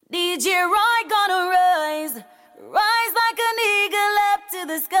DJ Roy gonna rise, rise like an eagle up to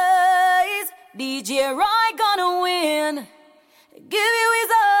the skies. DJ Roy gonna win, give you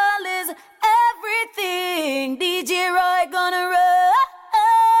his all, his everything. DJ Roy gonna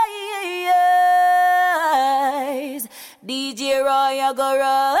rise, DJ Roy I go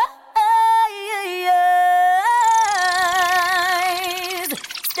rise.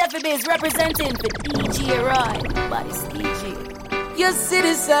 Steffi Bass representing for DJ Roy, body's DJ. You see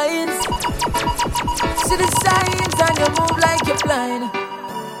the signs, and you move like you're blind.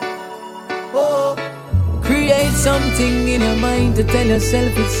 Oh, create something in your mind to tell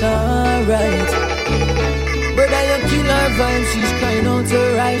yourself it's alright. Brother, you kill her vibe, she's crying out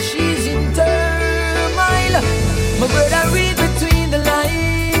her eyes, she's in turmoil. My brother, read between the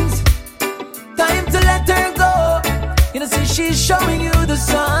lines, time to let her go. You know, see she's showing you the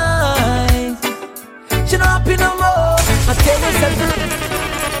signs. She not happy no more. I tell you something.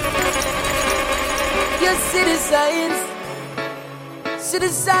 You see the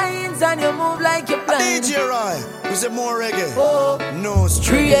signs, and you move like you're blind. DJ Roy, is it more reggae? Oh, no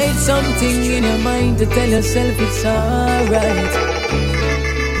street. Create something in your mind to tell yourself it's alright.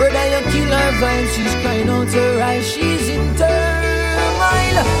 Brother, you kill her vibe, she's crying out her eyes, she's in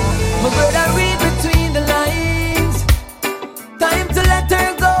turmoil. My brother, read between the lines, time to let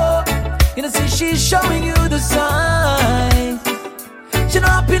her go. You know, see she's showing you the signs. She not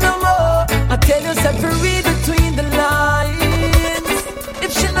happy no more. I tell you, separate between the lines.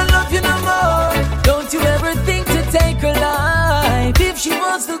 If she not love you no more, don't you ever think to take her life. If she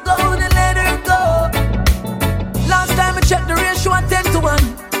wants to go, then let her go. Last time I checked the ratio at 10 to 1.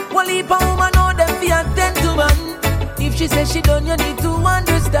 One leap a woman know them be at 10 to 1. If she says she done, you need to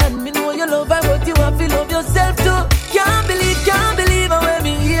understand. Me know you love her, but you have to love yourself too. Can't believe what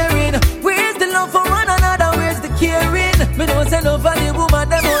me hearing. Where's the love for one another? Where's the caring? Me know say love for the woman,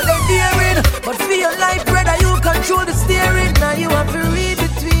 them all they daring. But for your life, brother, you control the steering. Now you have to read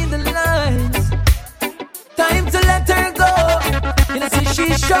between the lines. Time to let her go. You know, see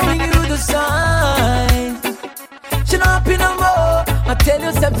she's showing you the signs. She not happy no more. I tell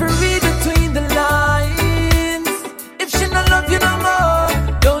you, separate between the lines. If she not love you no more,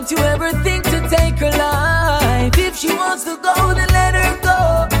 don't you ever think to take her life. If she wants to go, then let her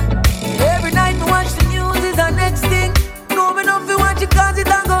go. Every night me watch the news is our next thing. No me know if you watch it cause it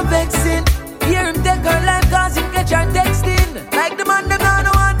don't go vexing. Hear him take her life cause him catch her texting. Like the man them now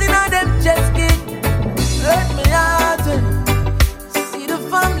no want in a them chest skin. Hurt me heart when see the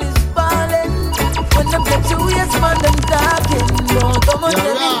families falling. When them get you yes man them talking. Don't come on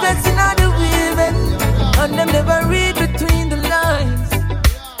them investing on the women. And them never read between the lines.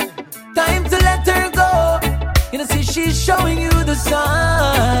 Time to let her go. You know, see she's showing you the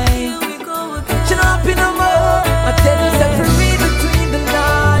sign. She not happy no more. I tell you, separate between the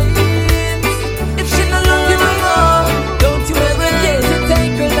lines. If she not love you no more, don't you ever dare to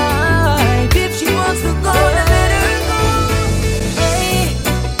take her life. If she wants to go, then let her go. Hey,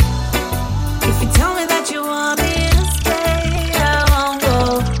 if you tell me that you want me to stay, I won't go.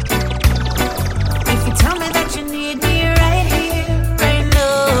 If you tell me that you need me right here, right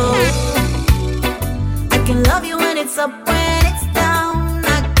now, I can love you when it's up, when it's down, I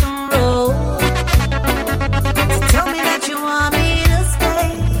can roll. So tell me that you want me to stay.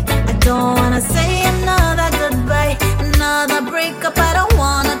 I don't wanna say another goodbye, another breakup, I don't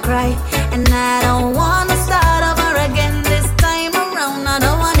wanna cry. And I don't wanna start over again this time around. I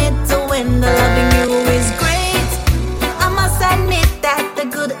don't want it to end. The loving you is great. I must admit that the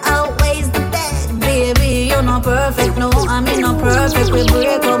good outweighs the bad. Baby, you're not perfect, no, I mean not perfect. We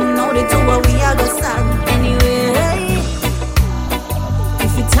break up, no, the two, but we are the sad. Anyway,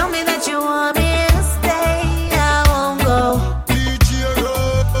 if you tell me that you want me to stay, I won't go.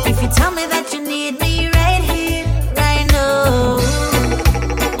 If you tell me that you need me right here, right now,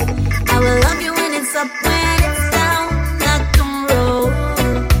 I will love you when it's up, when it's down, not tomorrow.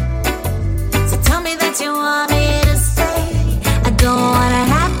 So tell me that you want me to stay. I don't wanna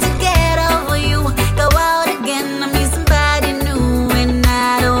have to get over you, go out again, I meet somebody new. And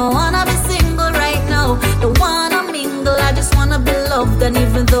I don't wanna be single right now, don't wanna mingle, I just wanna be loved. And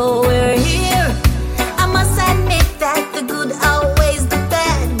even though we're here, I must admit that the good outweighs the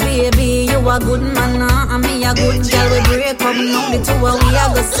bad. Baby, you a good man, I mean a good girl. We break up, now the two of we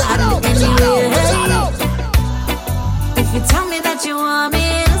are the sad. Anyway, if you tell me that you want me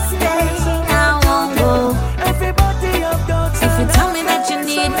to stay, I won't go. If you tell me that you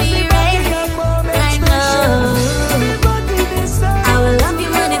need me right here, right now, I will love you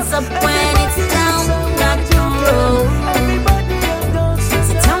when it's up, when it's down, not tomorrow.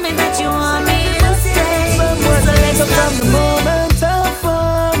 So tell me that you want me to stay. From the moment I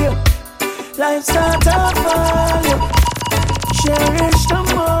found you, life start to fall, cherish the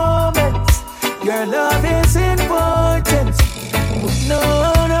moments. Your love is important. With no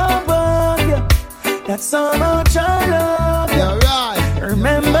one above you. That's how much I love you. You're right.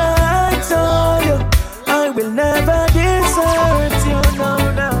 Remember I told you I will never desert you, no,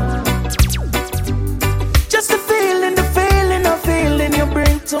 no. Just the feeling you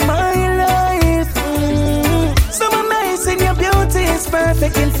bring to my life. So amazing, your beauty is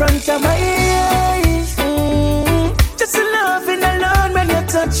perfect in front of my eyes. Just the loving alone when you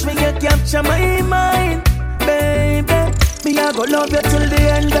touch me, you capture my mind. Baby, me I go love you till the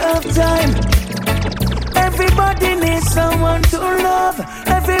end of time. Everybody needs someone to love.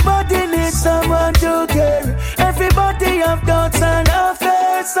 Everybody needs someone to care. Everybody have doubts and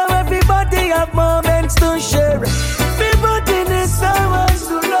affairs, so everybody have moments to share. Everybody needs someone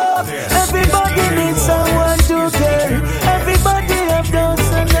to love. Everybody needs someone to care. Everybody have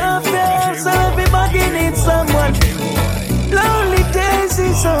doubts and affairs, so everybody needs someone. Lonely days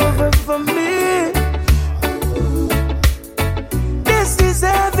is over for me. This is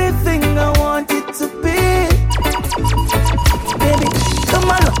everything I want it to be. Baby, come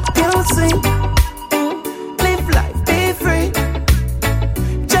on, you sing. Live life, be free.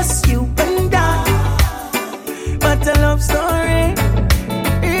 Just you and I. But a love story.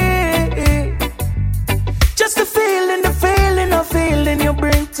 Just the feeling you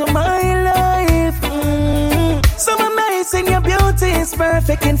bring to my life. So amazing, your beauty is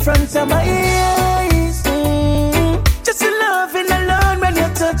perfect in front of my eyes. Just the loving alone when you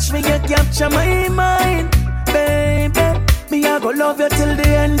touch me, you capture my mind. Baby, me I go love you till the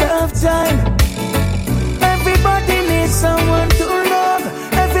end of time. Everybody needs someone to love.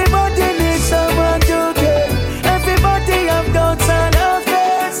 Everybody needs someone to care. Everybody have doubts and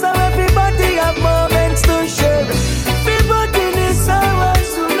affairs, so everybody have moments to share. Everybody needs someone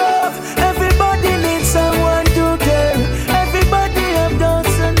to love. Everybody needs someone to care. Everybody have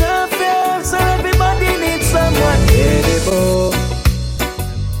doubts and affairs, so everybody needs someone.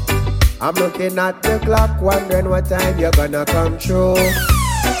 I'm looking at the clock, wondering what time you're gonna come through.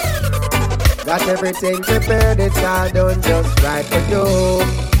 Got everything prepared, it's all done just right for you.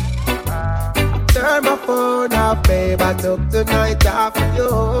 Turn my phone off, babe, I took the night off for you.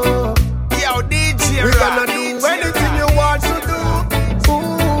 Yo, DJ, we're gonna do anything you want to do.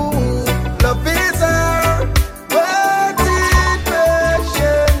 Ooh, love is her, waiting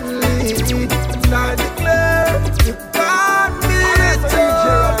patiently. And I declare, you got me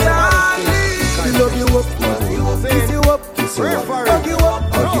totally. Love you up, kiss you up, hug you up,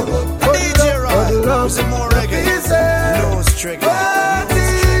 hug you up. DJ Rod, was it more reggae? No strict.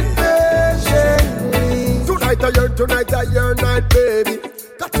 Tonight are your night, baby.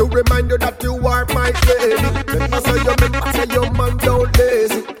 Got to remind you that you are my baby. Remember say your man don't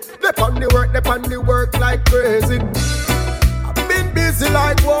lazy. They on the work like crazy. I've been busy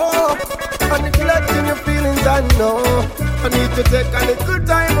like war, and neglecting your feelings I know. I need to take a little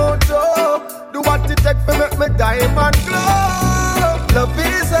time out to do what it takes to make me diamond glow. Love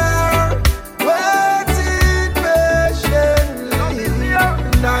is her, waiting patiently.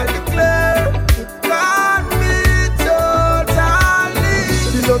 And I declare, you got me totally.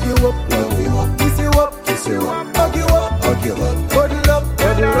 Love you up, kiss you up, hug you up, cuddle up,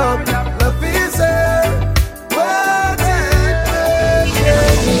 love is her, waiting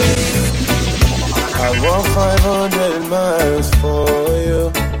patiently. I walk 500 miles for you,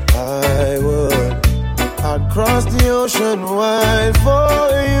 I would. I'd cross the ocean wide for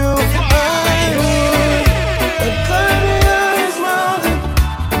you, I would. I'd climb the highest mountain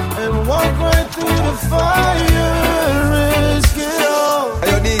and walk right through the fire and risk it all. Hey,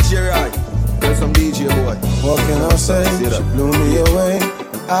 yo, DJ Rod, there's some DJ boy. What can I say? She blew me away,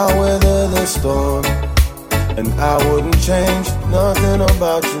 and I weather the storm. And I wouldn't change nothing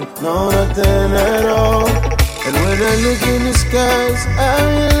about you, no, nothing at all. And when I look in the skies, I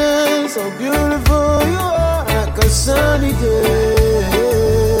realize how beautiful you are, like a sunny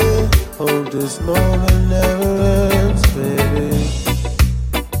day. Hope this moment never ends, baby.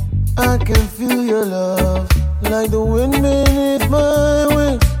 I can feel your love, like the wind beneath my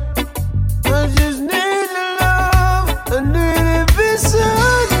wings. I just need the love, I need it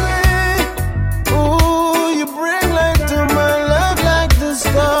beside me.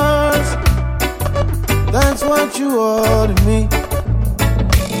 That's what you are to me.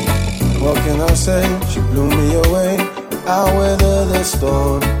 What can I say? She blew me away, and I weather the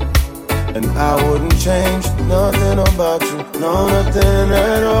storm. And I wouldn't change nothing about you, no, nothing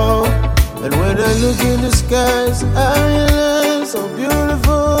at all. And when I look in the skies, I realize how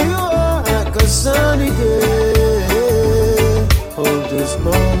beautiful you are, like a sunny day. Hold this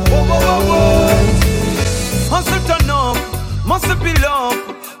moment. Hustle turn up, muscle build up.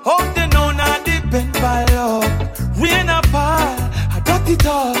 Hope they know not depend by love. Rain or fall, I got it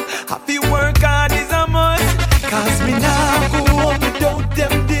all. Happy work hard is a must. Cause me now go home without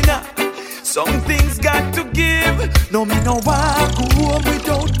them dinner. Some things got to give. No me no walk go home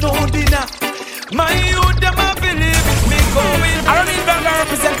without no dinner. My youth them a believe me going. I don't need to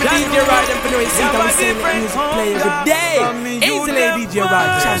represent the DJ Rod and for the seat I was saying the music play every day. Easily DJ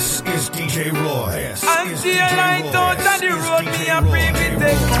Rod. This is DJ Roy. And see a light out on the road, me a bring me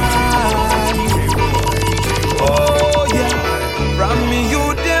take time. Oh yeah, from me you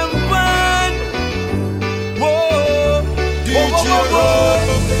them one. Whoa, whoa, whoa, whoa.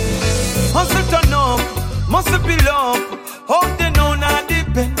 Hustle turn up, muscle build up. Hope they know not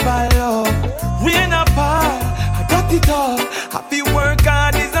depend by love. Rain or fall, I got it all. Happy work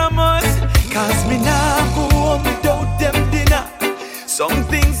hard is a must. Cause me now go home without them dinner. Some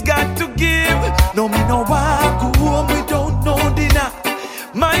things got to give. No me no walk go home without no dinner.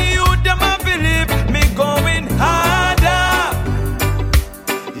 My youth them a believe me going harder.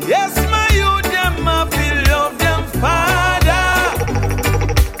 Yes, my youth them a feel love them father.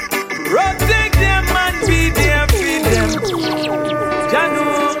 Protect them and be there for them. Janu,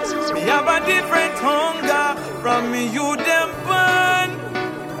 me have a different hunger from me you them born.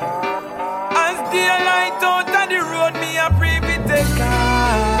 As the light out on the road, me a pray we take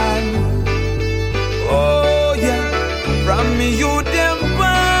on. Oh yeah, from me you them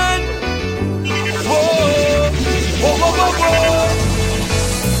born. Whoa, whoa, whoa, whoa, whoa.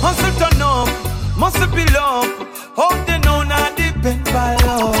 Hustle turn up, muscle build up. Hope they know not depend by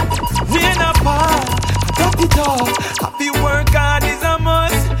love. Rain or fall, I got it all. Happy work hard is a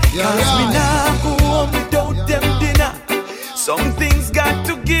must. Cause me now go home without them dinner. Some things got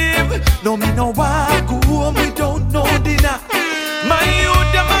to give. No me no walk go home without no dinner. My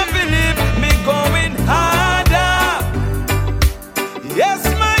youth them a believe me going harder. Yes,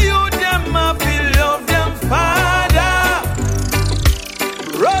 my youth them a feel love them father.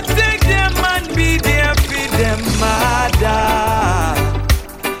 Protect them and be there for them mother.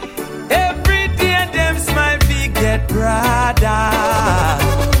 Every day them smile be get brother.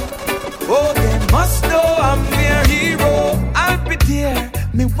 Oh, they must know I'm their hero. I'll be there,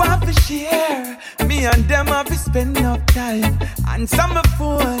 me want to share. Me and them have to spend enough time. Answer my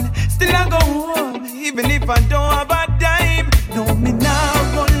phone, still I go home. Even if I don't have a dime. No, me now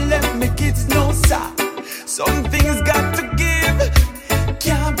gonna let me kids know, sir. Some things got to give.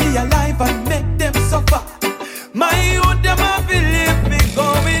 Can't be alive and make them suffer. My youth them a believe me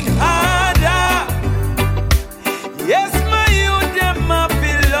going harder. Yes, my youth them a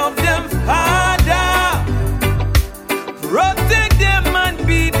feel love them father. Protect them and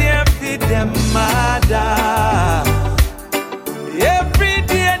be there for them mother. Every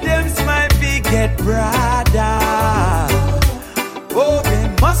day them smile be get brother. Oh, they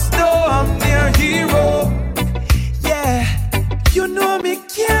must know I'm their hero. Yeah, you know me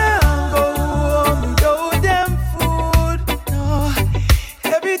can't go home without them food. No,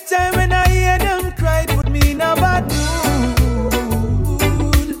 every time when I hear them cry, put me in a bad mood.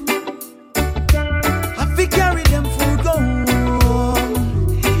 I fi carry them food go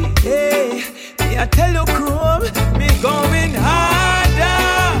home. Hey, me I tell you, Chrome, me going harder.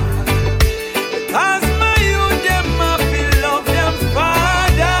 Cause my youth them a feel love them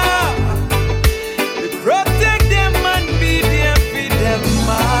father. We protect them and be there for them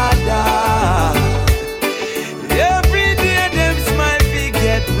mother. Every day them smile be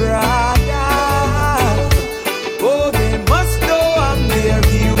get brother. Oh, they must know I'm their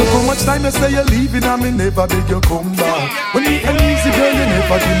hero. Look how much time you say you're leaving and me never beg you come back. When me an easy girl, you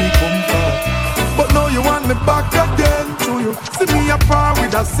never give me comfort. But now you want me back again to you. See me apart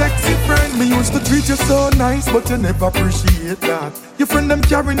with a sexy friend. Me used to treat you so nice, but you never appreciate that. Your friend them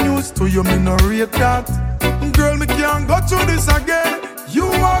carry news to you, me no rate that. Girl, me can't go through this again. You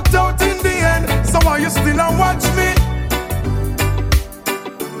walked out in the end, so why you still a watch me?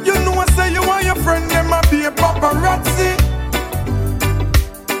 You know I say you and your friend them a be a paparazzi.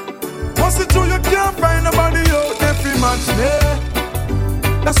 Once it true you can't find nobody out there fi match me.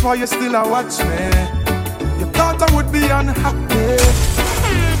 That's why you still a watch me. You thought I would be unhappy,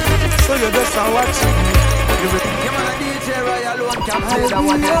 so you just a watch me. You man a DJ Roy alone can play that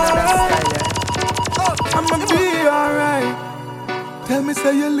one another style. I'ma be alright. Tell me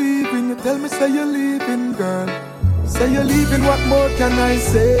say you're leaving, you tell me say you're leaving, girl. Say you're leaving, what more can I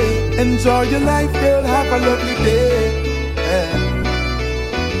say? Enjoy your life, girl, have a lovely day.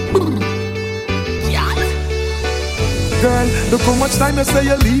 Girl, look how much time you say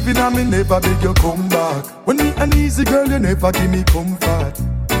you're leaving and me never beg you come back. When me an easy girl, you never give me comfort.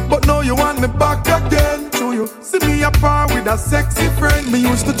 But now you want me back again to you. you. See me apart with a sexy friend. Me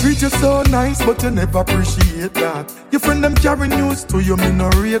used to treat you so nice, but you never appreciate that. Your friend them carry news to you, me no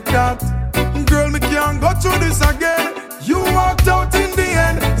rate that. Girl, me can't go through this again. You walked out in the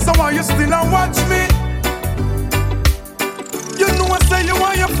end, so why you still a watch me? You know I say you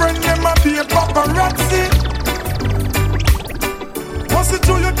want your friend, them a be a paparazzi. Once it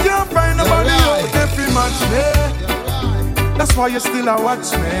true, you can't find nobody out every match me. That's why you still a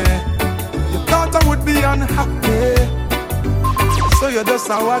watch me. You thought I would be unhappy, so you just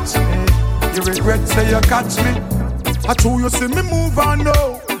a watch me. You regret say you catch me. I told you see me move on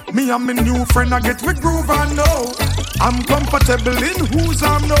now. Me and my new friend, I get with groove on now. I'm comfortable in who's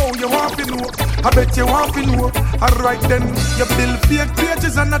I'm now. You want to know, I bet you want to know. Alright then, you build fake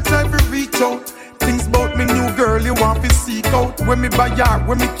pages and I try to reach out. Things about me new girl, you want to seek out. When me buy her,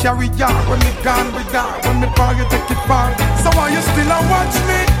 when me carry her, when me gone with her, when me buy you take it far. So why you still a watch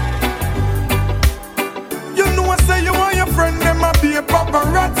me? You know I say you want your friend, them a be a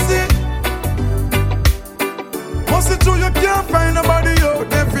paparazzi. Once it true, you can't find nobody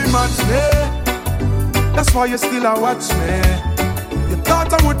out every match me. That's why you still a watch me. You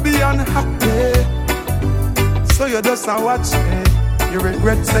thought I would be unhappy, so you just a watch me. You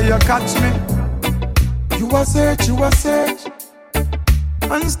regret say you catch me. You a search,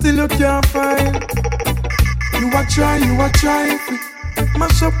 and still you can't find. You a try,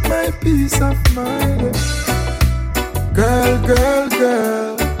 mash up my peace of mind. Girl,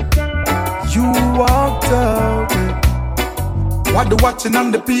 you walked out. What the watching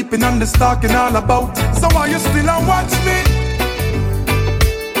and the peeping and the stalking all about? So why you still a watch me?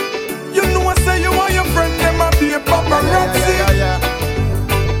 You know I say you want your friend, them a be a paparazzi.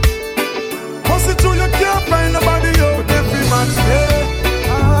 Once it true, you can't find nobody out every man's day.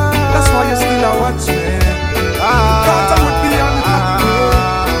 That's why you still a watch me. Thought I would be unhappy,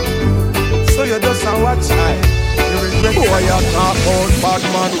 so you just a watch me. Boy, you talk about bad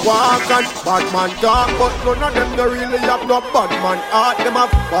man walk and bad man talk, but none of them no really have no bad man heart. Them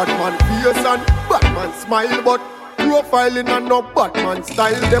have bad man face and bad man smile, but profiling and no bad man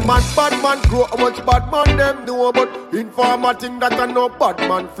style. Them and bad man grow how much bad man them do, but informer think that a no bad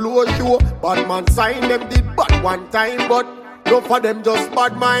man flow show. Bad man sign them did bad one time, but no for them just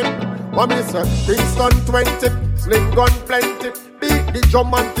bad mind. What me say? Kingston 20, sling gun plenty. Beat the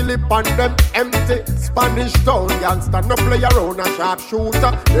drum until it pan them empty. Spanish town gangster no play around a sharp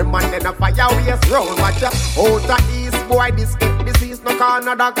shooter. Them man then a fire waste round. Watch ya. Outer east boy this get disease no call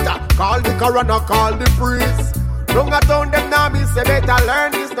no doctor. Call the coroner, call the priest. Long a town them now me say better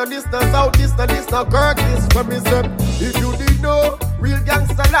learn this. No this, no south, this, no this, no Kirk this. When me say if you did know real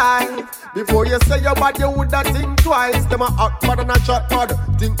gangster life, before you say your bad, you woulda think twice. Them a hot bad and a chat bad.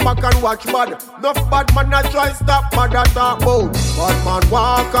 Think back and watch bad. Enough bad man a try stop bad a talk about. Bad man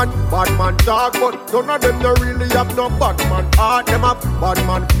walk and bad man talk, but none of them no really have no bad man heart. Them have bad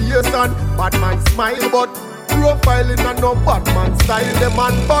man face and bad man smile, but profiling and no bad man style. Them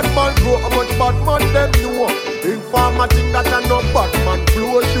and bad man grow how much bad man them know. Informer think that a no bad man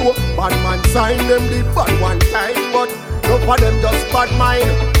flow show. Bad man sign them the bad one time, but no for them just bad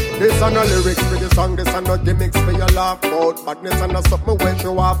mind. This are no lyrics for the song, this are no gimmicks for your laugh out. Badness and no something when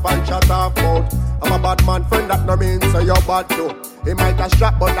show off and shut off out. I'm a bad man friend, that no mean say you're bad too. He might a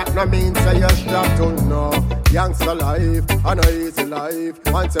strap, but that no mean say you're strapped too. No, youngster life, and a easy life.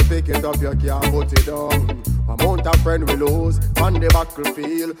 Once you pick it up, you can't put it down. Amount of friend we lose on the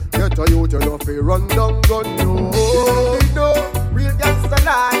battlefield. Get to you know fi run down gun no. You know, real gangster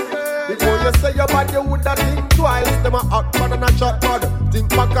life. Before you say your bad, you woulda think twice. Them a hot bad and a chat bad. Think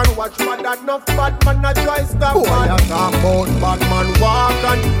back and watch bad. Enough bad man a try stop bad. Boy, you talk about bad man walk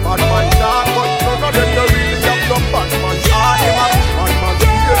and bad man talk, but none of them no really have no bad man heart. Them a bad man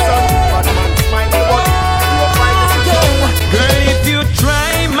face and bad man smile, but you find this. Girl, if you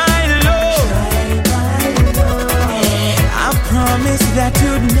try my love, I promise that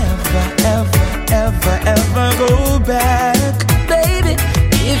you'd never, ever, ever, ever go back. Baby,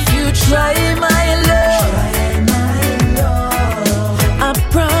 if you try my love, I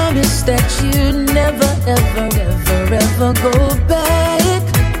promise that you never, ever, ever, ever go back.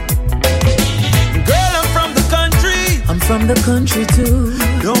 Girl, I'm from the country. I'm from the country too.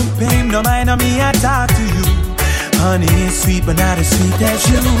 Don't pay no mind on me, I talk to you. Honey is sweet, but not as sweet as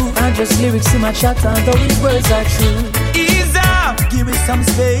you. I just lyrics in my chat, and though his words are true. Ease up, give me some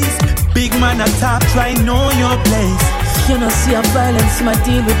space. Big man at top, try know your place. You know, see a violence, my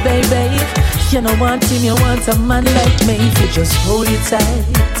deal with baby. You know, want him, you want a man like me. If you just hold it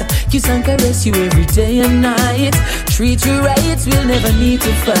tight, kiss and caress you every day and night. Treat you right, we'll never need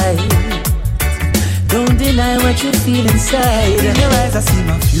to fight. Don't deny what you feel inside. In your eyes, I see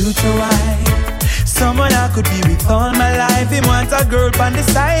my future wife. Someone I could want a girl on the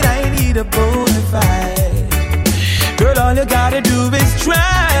side, I need a bona fide. Girl, all you gotta do is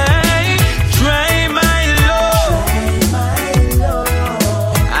try my love.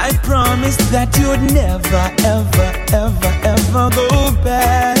 I promise that you'd never, ever, ever, ever go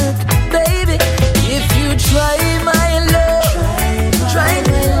back. Baby, if you try my love,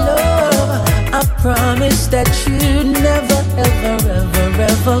 I promise that you'd never, ever, ever,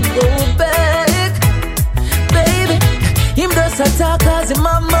 ever go back. Baby, him does a talk as in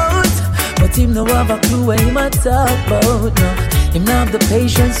my mouth, but him no have a clue what him a talk about. No, him not have the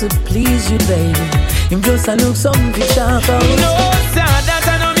patience to please you, baby. Him just a look something to talk about. No, sir, that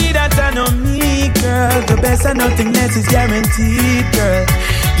I know me, girl. The best and nothing less is guaranteed, girl.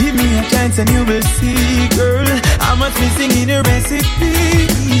 Give me a chance and you will see, girl. I must be singing your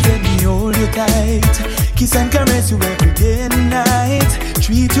recipes. Let me hold you tight, kiss and caress you every day and night.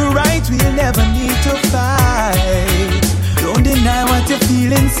 Treat you right, we'll never need to fight. Don't deny what you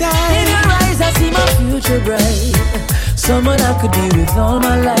feel inside. In your eyes I see my future bright. Someone I could be with all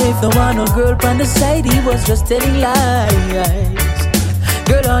my life. Don't want no girl on the side, he was just telling lies.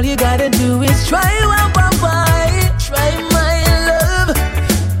 Girl, all you gotta do is try one by one. Try my love.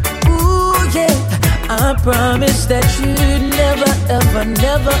 Ooh, yeah. I promise that you'd never, ever,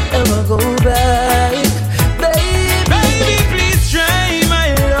 never, ever go back. Baby, please try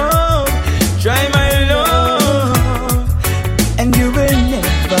my love. Try my love. And you will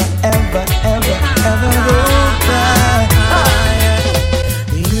never, ever, ever, ever go back.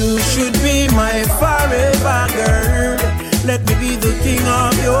 You should be my forever girl. Let me be the king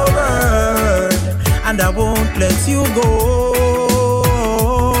of your world, and I won't let you go.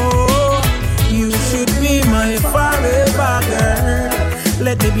 You should be my forever girl.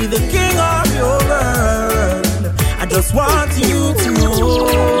 Let me be the king of your world. I just want you to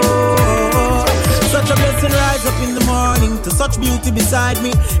know. Such a blessing rise up in the morning to such beauty beside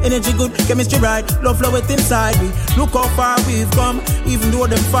me. Energy good, chemistry right, love flow it inside me. Look how far we've come. Even though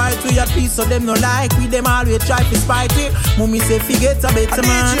them fight, we at peace, so them no like we. Them always try to spite me. Mommy say forget a better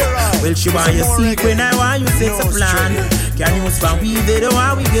man. Well, she want you see when I want you set a plan. Can you use we they the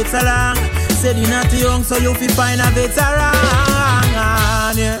one we get along. Said you're not young, so you feel find a veteran.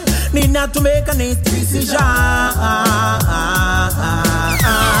 Yeah. Need not to make a next decision.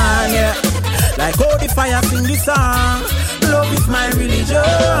 Yeah. Like how the fire sing the song. Love is my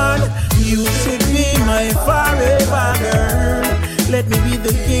religion. You should be my forever girl. Let me be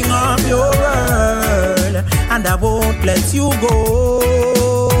the king of your world, and I won't let you go.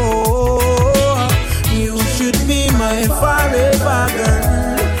 You should be my forever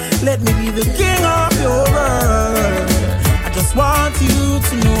girl. Let me be the king of your world. I just want you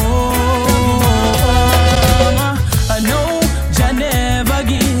to know. I know Jah never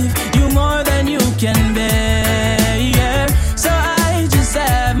give you more than you can bear. So I just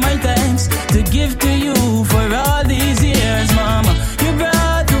have my thanks to give to you for all these years, Mama. You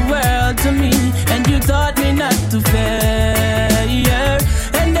brought the world to me, and you taught me not to fear.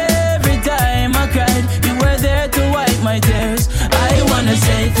 And every time I cried, you were there to wipe my tears. I wanna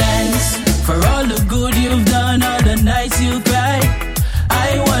say thanks for all the good you've done, all the nights you cried.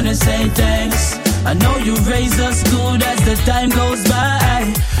 I wanna say thanks. I know you raised us good as the time goes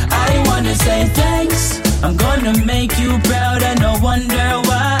by. I wanna say thanks. I'm gonna make you proud and no wonder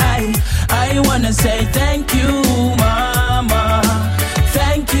why. I wanna say thank you, Mama.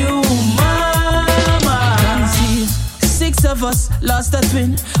 Thank you, Mama. Conceived 6 of us, lost a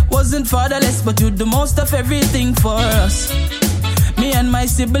twin. Wasn't fatherless, but you the most of everything for us. Me and my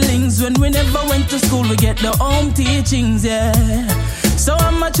siblings, when we never went to school, we get the home teachings, yeah. So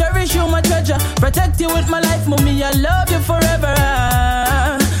I'ma cherish you, my treasure. Protect you with my life, mommy, I love you forever.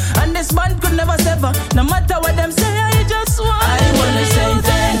 And this bond could never sever. No matter what them say, I just want. I wanna say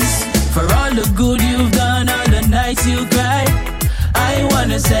thanks for all the good you've done, all the nights you cried. I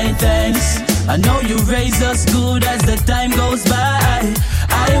wanna say thanks. I know you raised us good as the time goes by.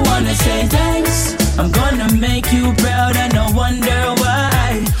 I wanna say thanks. I'm gonna make you proud and no wonder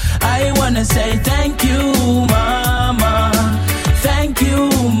why. I wanna say thank you, Mama. Thank you,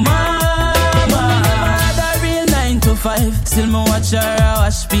 Mama. The real 9 to 5. Still me watch her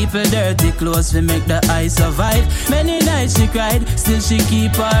wash people dirty clothes to make the eye survive. Many nights she cried, still she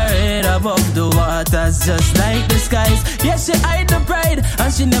keep her head above the waters just like the skies. Yes, she hide the pride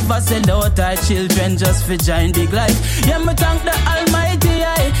and she never sell out her children just for join big life. Yeah, me thank the Almighty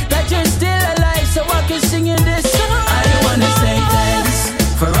I that you're still alive, so I can sing you this song. I wanna say thanks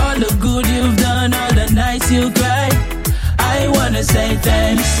for all the good you've done, all the nights you cried. I wanna say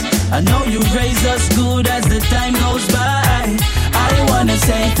thanks. I know you raised us good as the time goes by. I wanna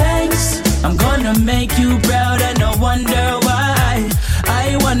say thanks. I'm gonna make you proud and no wonder why.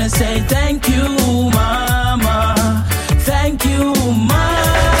 wanna say thank you, mama. Thank you, mama.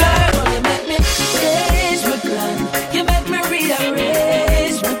 Girl, you make me change my plan. You make me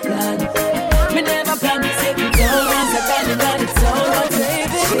rearrange my plan. Me never plan to take it down once I got it on its own. But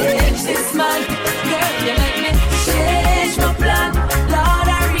baby, change this man. Girl, you make me change my plan. Lord,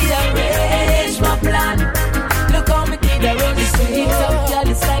 I rearrange my plan. Look how me did I run the streets of girl,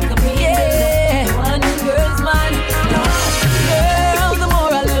 it's like a me. One girl's man. Girl, the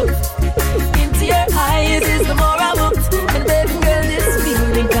more I look into your eyes is the more I'm hooked. And baby girl, this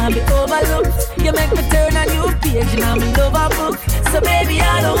feeling can't be overlooked. You make me turn a new page and I'm in love a book. So baby,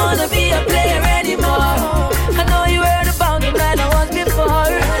 I don't wanna be a player anymore. I know you heard about the man I was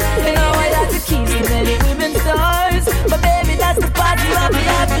before. And now I got the keys to many women stars. But baby, that's the part you have me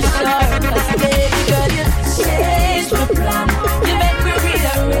out for sure. Cause baby girl, you change my plan. You make me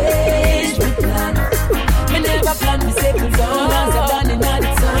rearrange my plan. Me never plan to say it's all as I've done it on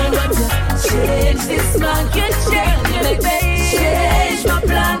its own. But you change this man, you change. You make me change my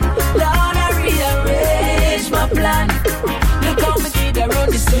plan. Lord, I rearrange my plan. Look how me did I run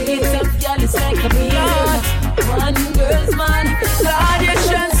the streets of y'all, it's like a million. One girl's man. Lord, you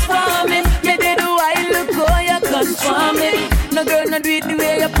transform me. You did the wild look how you conform me. No girl, not do it the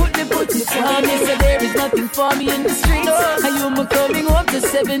way you put it on me. So there is nothing for me in the streets. And you me coming home to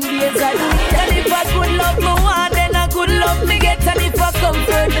 7 days a week. And if I could love me one, then I could love me get. And if I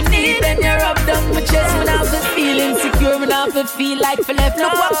comfort me need, then you rub down my chest. When I feel feel insecure, when I feel like for left.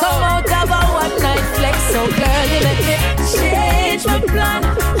 Look what come out of a one night flex. So girl, you let me change my plan.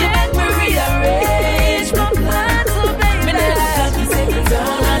 You make me rearrange my plan. So baby, me never got to say it's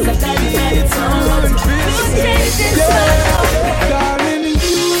all as I got it on its own. You change this plan. Darling,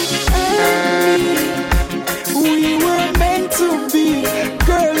 you and me, we were meant to be.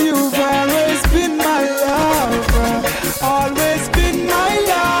 Girl, you've always been my lover, always been my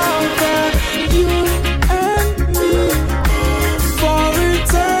lover. You and me, for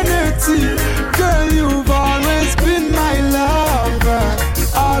eternity. Girl, you've always been my lover,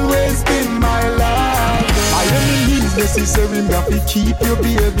 always been my lover. I am means necessary, me have to keep you,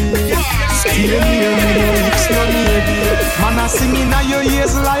 baby. Stay near me, no lips, no baby. Man, I sing in your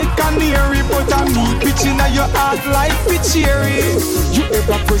ears like a canary, but I me pitch in your heart like cherry. You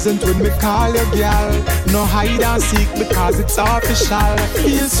ever present when me call you girl? No hide and seek because it's official.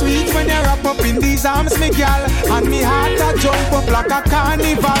 Feel sweet when you wrap up in these arms, me girl, and me heart a jump up like a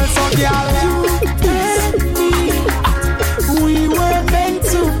carnival. So girl, you and me, we were meant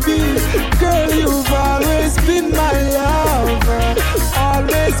to be. Girl, you've always been my lover,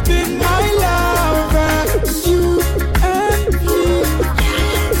 always been my lover. You and me,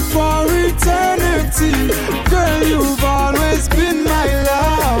 for eternity. Girl, you've always been my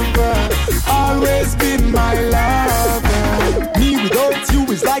lover, always been my lover. Me without you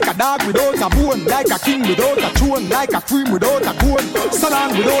is like a dog without a bone, like a king without a throne, like a cream without a cone,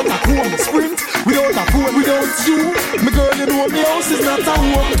 salon without a comb, sprint without a phone. Without you, my girl, you know my house is not a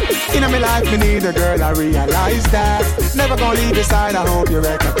home. In my life, me need a girl, I realize that. Never gonna leave your side, I hope you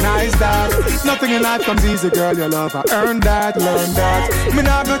recognize that. Nothing in life comes easy, girl, your love, I earned that, learn that. Me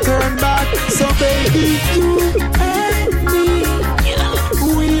not gonna turn back, so baby, you and me,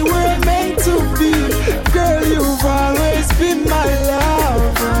 we were meant to be. Girl, you've always been my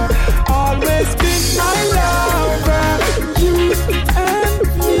lover, always been my lover. You and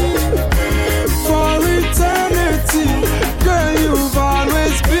me, for eternity. Girl, you've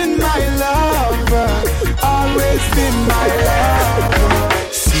always been my lover, always been my lover.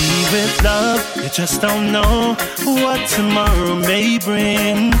 See, with love, you just don't know what tomorrow may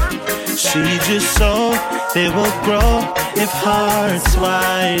bring. Seeds so they will grow if hearts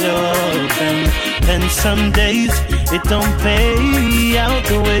wide open. And some days it don't play out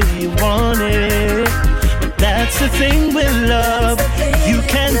the way you want it. But that's the thing with love, you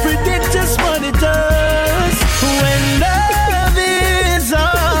can't predict just what it does. When love is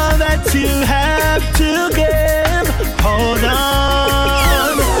all that you have to give, hold on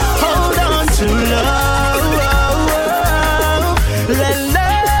to love. Let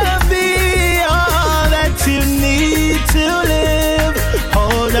love be all that you need to live.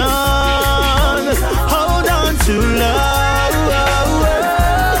 Hold on to love.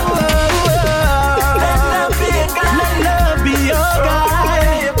 Let love be a guide. Let love be your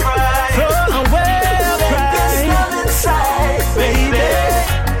guide. Throw away your pride, baby.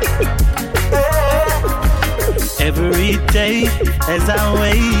 Every day as I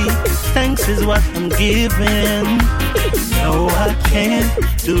wait, thanks is what I'm giving. No, I can't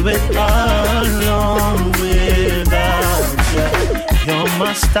do it all alone without you. You're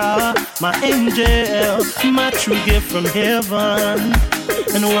my star, my angel, my true gift from heaven.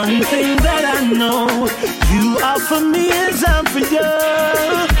 And one thing that I know, you are for me as I'm for you.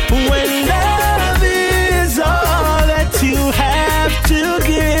 When love is all that you have to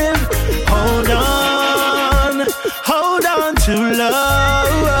give, hold on to love.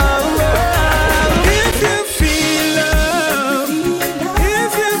 If you feel love,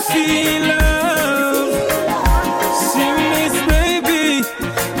 if you feel love, sing this baby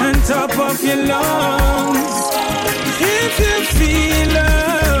on top of your lungs. If you feel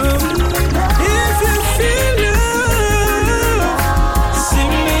love, if you feel love,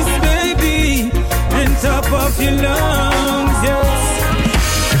 sing this baby on top of your lungs. Yes,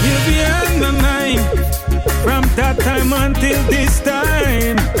 you'll be on my mind from that time until this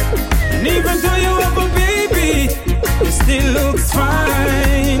time. And even though you have a baby, it still looks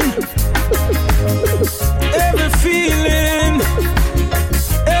fine. Every feeling,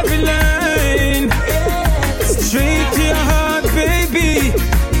 every line, straight to your heart, baby,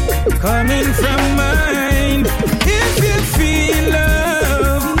 coming from mine. If you feel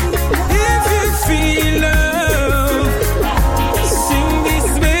love, if you feel love, sing this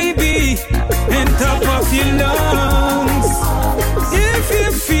baby on top of your lungs. If you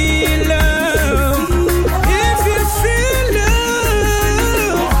feel love, if you feel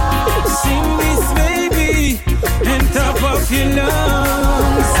love, sing this baby on top of your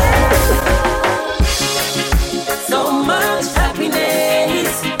lungs. So much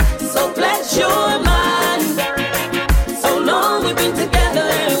happiness, so glad you're mine. So long we've been together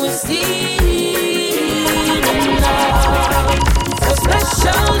and we're still in love. So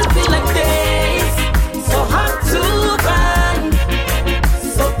special to feel like this, so hard to find.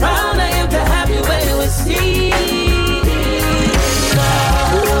 So proud I am to have you when we're still in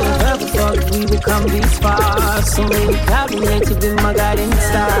love. Never thought we would come this far. So many calculated with my guiding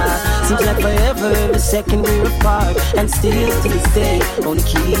star. Seems like forever, every second we're apart. And still to this day, only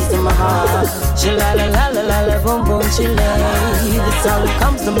keys to my heart. Chilla la la la la la, boom boom chilla. This all that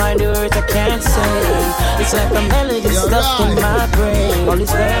comes to mind, the words I can't say. It's like a melody stuck in my brain. All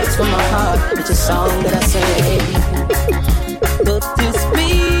these words from my heart, it's a song that I say. Could this be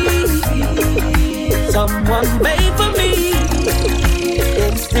someone made for me?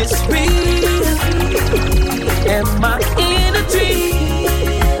 Is this real? Am I in a dream?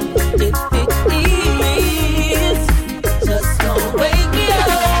 If it is, just don't wake me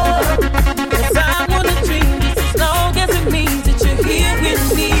up. 'Cause I wanna dream just as long as it means that you're here with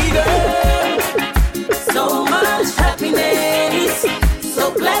me, girl. So much happiness, so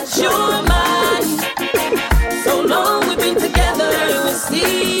glad you're mine. So long we've been together and we're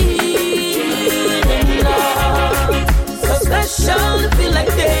still in love. So special to feel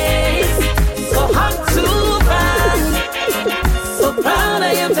like this, so hard to find. So proud I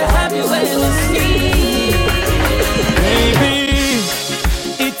am to have you when we're still. Baby,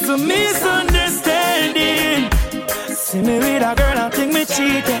 it's a misunderstanding. See me with a girl, I think me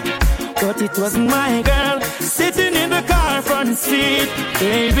cheated, but it wasn't my girl sitting in the car front seat.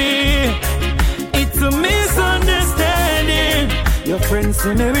 Baby, it's a misunderstanding. Your friends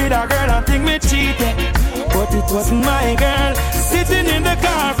see me with a girl, I think me cheated, but it wasn't my girl sitting in the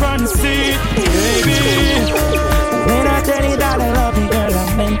car front seat. Baby, when I tell you that I love you, girl, I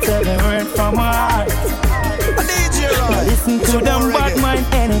meant every word from my heart. Now listen to them bad mind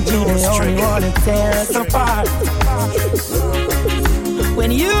energy, they only want to tear us apart.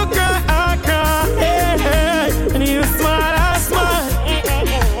 When you cry, I cry, hey, hey. And you smile, I smile.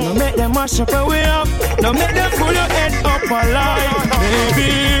 No make them mash up and way up, no make them pull your head up alive.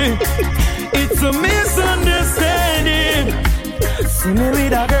 Baby, it's a misunderstanding. See me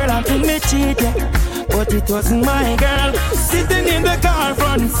with a girl, I think me cheated, but it wasn't my girl sitting in the car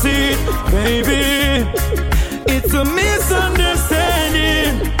front seat. Baby, it's a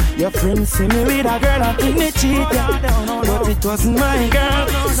misunderstanding. Your friends see me with a girl, I think me cheated, but it wasn't my girl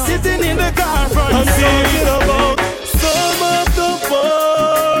sitting in the car front seat. I'm talking about some of the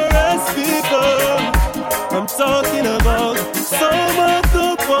poorest people. I'm talking about some of the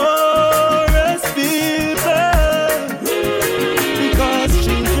poorest people. Because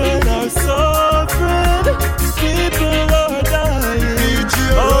children are suffering, people are dying.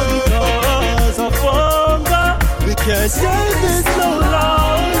 All because of hunger, we can't take this no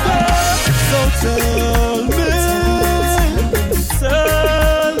longer. So tell me,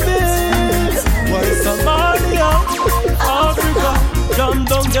 why Somalia, Africa, jam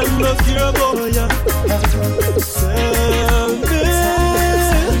down them no care about ya. Tell me,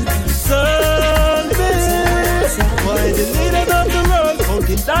 why the leaders of the world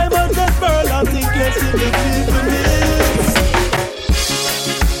counting diamonds and pearls and think less in the people.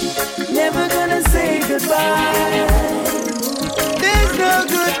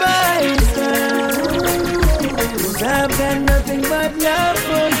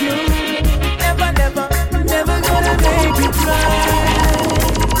 cry.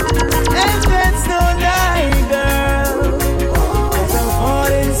 And that's no lie, girl. 'Cause I'm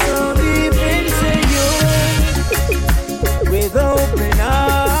falling so deep into you with open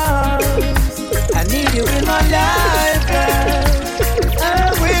arms. I need you in my life, girl.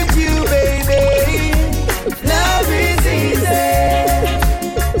 I'm with you, baby. Love is easy.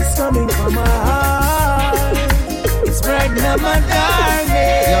 It's coming from my heart. It's brightening up my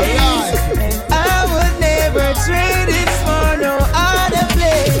darkness. And I would never trade it for no other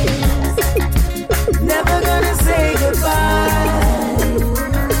place. Never gonna say goodbye.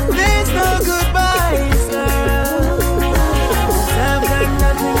 There's no goodbyes, girl. 'Cause I've got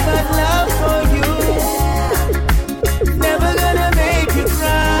nothing but love for you. Never gonna make you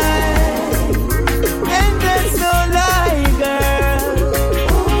cry. And that's no lie, girl.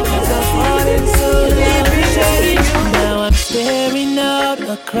 'Cause I'm falling so deep into you. Now I'm staring out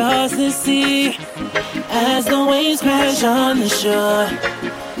across the sea as the waves crash on the shore.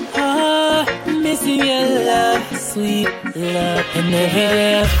 Ah, missing your love, sweet love. And every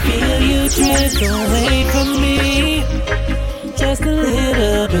day I feel you drift away from me. Just a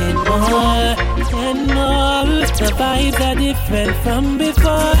little bit more and more. The vibes are different from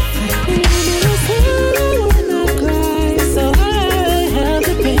before. You when I cry, so I held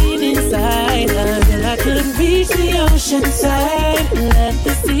the pain inside until I couldn't reach the ocean side. Let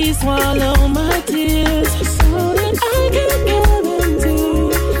the sea swallow my tears so that I can guarantee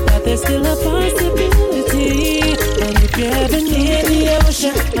that there's still a possibility. And if you're ever near the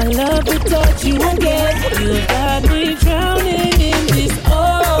ocean, my love will touch you again. You got me drowning in this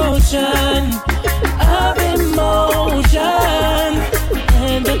ocean of emotion,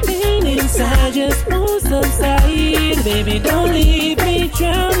 and the pain inside just won't subside. Baby, don't leave me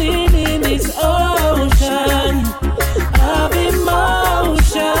drowning in this ocean of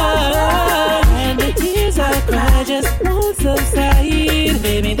emotion, and the tears I cry just won't subside.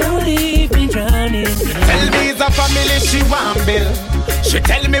 Baby, don't leave me drowning. Tell me it's a family she want build. She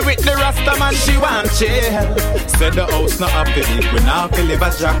tell me with the Rasta man she want chill. Said the house not up to it, we now feel live a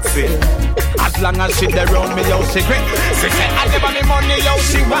Jackson. As long as she there round me, yo, she great. She say I live on me money, yo,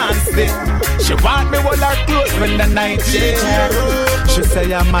 she wants it. She want me all her clothes when the night chill. She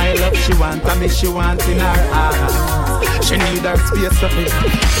say I'm my love, she want me, she want in her arms. She need her space of it.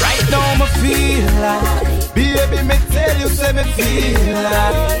 Right now me feel like, baby, me tell you, say me feel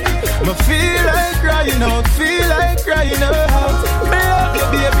like. Me feel like crying out, feel like crying out. Me love you,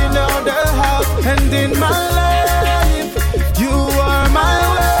 baby, now the house. And in my life, you are my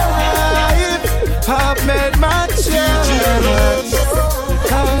wife. I've made my choice.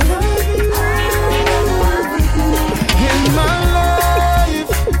 In my life,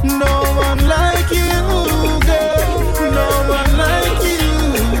 no one like you, girl. No one like you,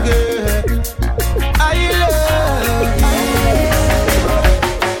 girl. I love you.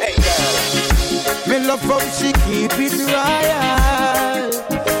 Hey, girl. Me love how she keep it royal.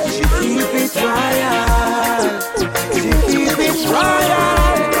 She keep it royal. She keep it royal.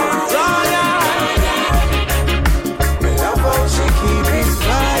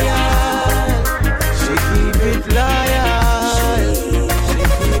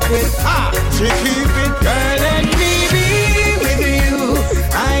 She keep it, girl, and me be with you.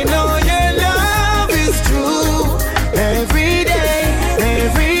 I know your love is true. Every day,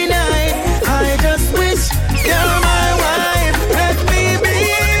 every night, I just wish you're my wife. Let me be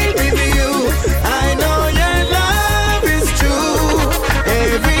with you. I know your love is true.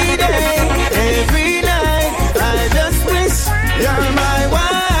 Every day, every night, I just wish you're my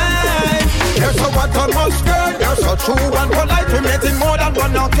wife. You're so autonomous, girl. You're so true and polite. We're making more than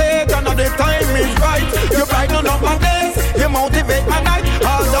one occasion. The time is right. You brighten up my days. You motivate my night.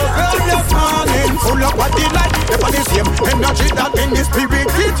 All those girls just morning, full up of delight. If I the same energy that in the spirit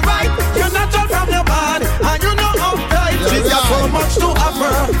is right. You're natural from your body, and you know how tight. She's got so much to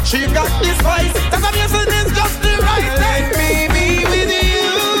offer. She got this spice. That I'm using is just the right. Let me be with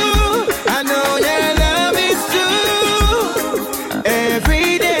you. I know your love is true.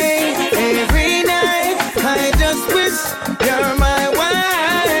 Every day, every night, I just wish you're my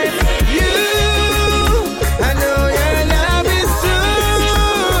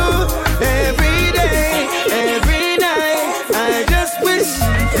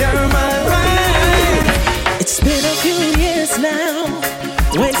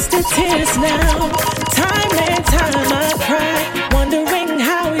tears now. Time and time I cry, wondering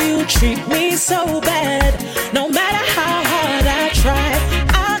how you treat me so bad. No matter how hard I try,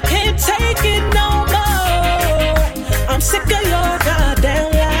 I can't take it no more. I'm sick of your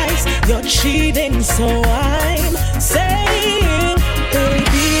goddamn lies. You're cheating, so I'm saying,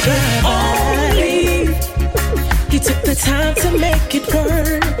 baby, goodbye. Only he took the time to make it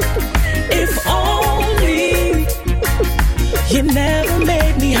work. If only you never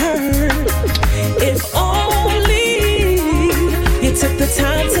made me hurt. If only you took the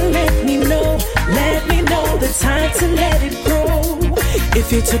time to let me know the time to let it grow.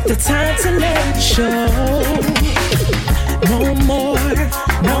 If you took the time to let it show. No more,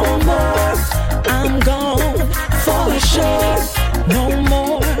 no more, I'm gone for sure. No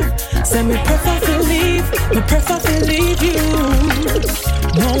more, send me perfectly leave you.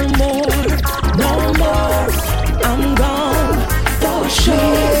 No more, no more, I'm gone for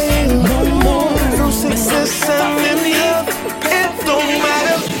sure. No more, success and love, it don't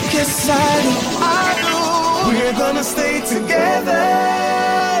matter. Yes, I do. We're gonna stay together.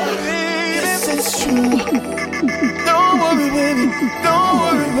 Yes, it's true. Don't worry, baby. Don't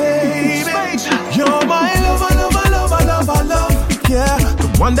worry, baby. You're my lover, lover, lover, lover, love. Yeah, the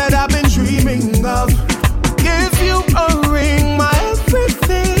one that I've been dreaming of. Give you a ring, my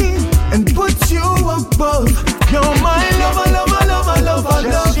everything, and put you above. You're my lover, lover, lover, lover,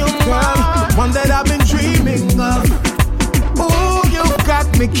 love. You're the one that I've been dreaming of. Ooh, you got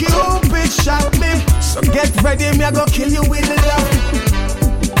me, Cupid shot me. So get ready, me I go kill you with the love.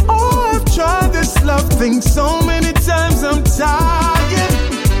 Oh, I've tried this love thing so many times, I'm tired.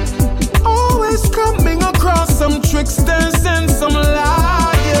 Always coming across some tricksters and some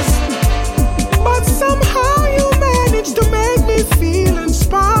liars. But somehow you manage to make me feel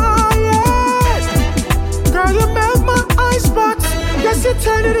inspired. Girl, you melt my icebox. Yes, you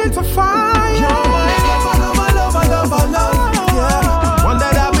turn it into fire. You're my lover, lover, lover, lover, love. Yeah, one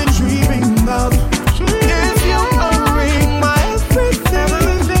that I've been dreaming of. Give you a ring, my everything,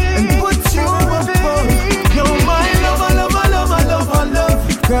 and put you above. You're my lover, lover, lover, lover, love.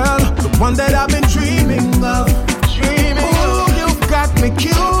 Girl, the one that I've been dreaming of. Ooh, you've got me,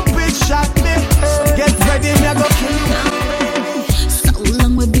 Cupid shot me. So get ready, me I go kill you. So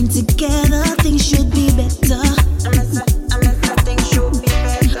long we've been together, things should be better.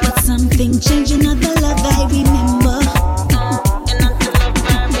 But something changed in the love I remember.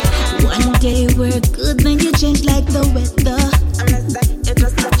 One day we're good, then you change like the weather.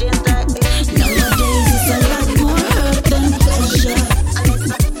 Nowadays it's a lot more hurt than pleasure.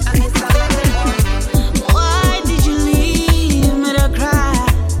 Why did you leave me to cry?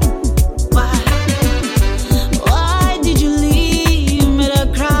 Why did you leave me to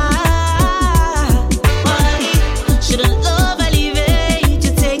cry? Why shouldn't love elevate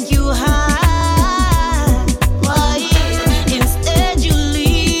to take you high? Why instead you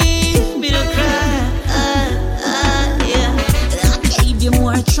leave me to cry? Yeah, I gave you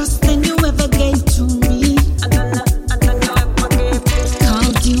more trust than you ever gave to me.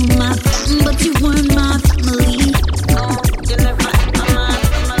 Called you my fan, but you weren't my family.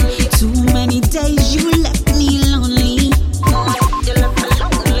 Too many days you left me lonely.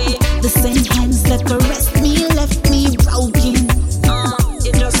 The same hands that caressed me left me broken.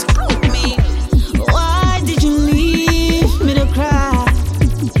 You just broke me. Why did you leave me to cry?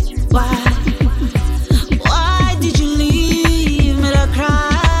 Why did you leave me to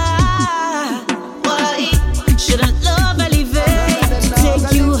cry?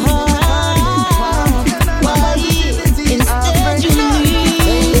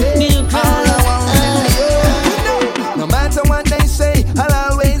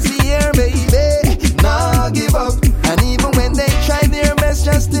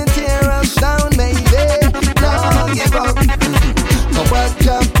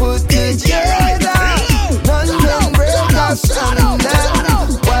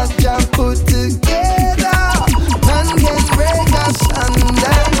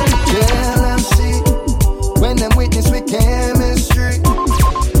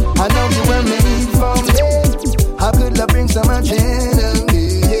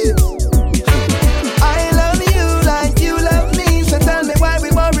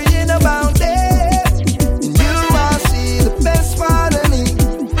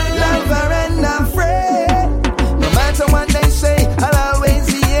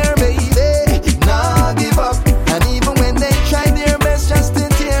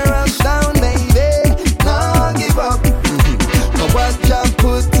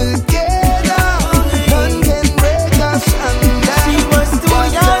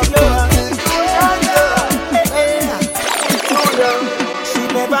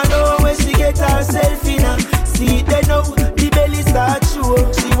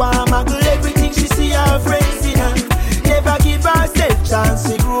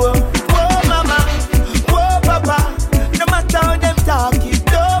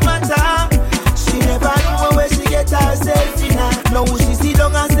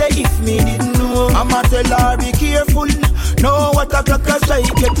 back a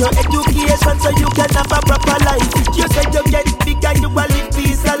strike. Get your education so you can have a proper life. You said you get big and you will live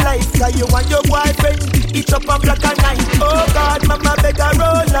peace of life. Cause you and your boyfriend each up on black and night. Oh God, mama beg a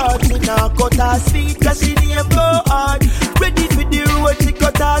roll out. Me now cut her speed cause she name go hard. Ready for the road, she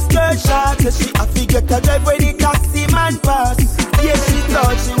cut her skirt short. Cause she have to get a drive when the taxi man pass. Yeah, she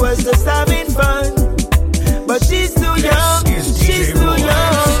thought she was just having fun, but she's too young, she's too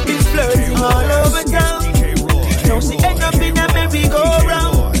young. Been flirting all over town. Now she end up in a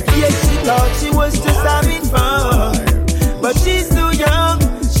merry-go-round. Yeah, she thought she was just having fun, but she's too young,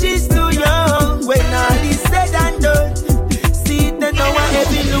 she's too young. When all is said and done, see it then know what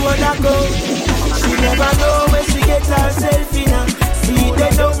every load I go. She never know when she gets herself in her. See it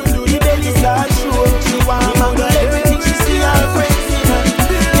then know the belly start show. She want mangle everything she see her friends in her.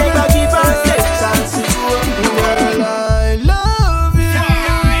 Never give herself chance to grow. Girl, I love you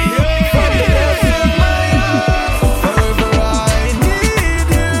from the depths of my heart. Forever I need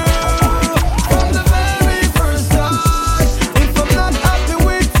you from the very first start. If I'm not happy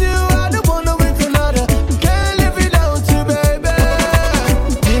with you, I don't wanna with another. Can't live without you, baby.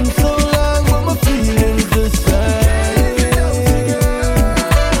 Been so long, but my feelings the same.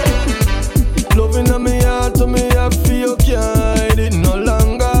 Loving on me heart, to me I feel can't hide it no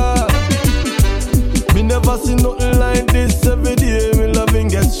longer. Me never see nothing like this. Every day me loving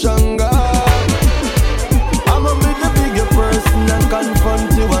gets stronger. I'ma be the bigger person and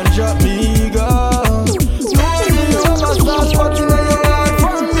confront you and drop me ego. Know me you have a soft spot in your heart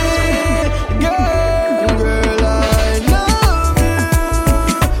for me, girl. Girl, I love you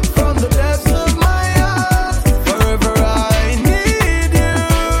from the depths of my heart. Forever I need you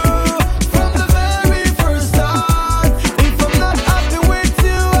from the very first start. If I'm not happy with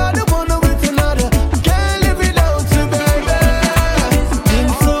you, I don't wanna with another. Can't live without you, baby. Been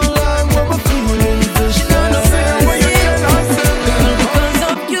so long, but my feelings the same. Because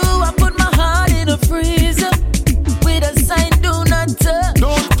of you, I put my heart in a freezer with a sign, do not touch.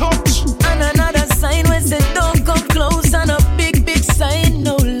 Don't touch. And another sign where say don't come close. And a big, big sign,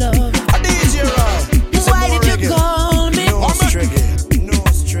 no love. I DJ Rod. Why did you call me? No striggy. No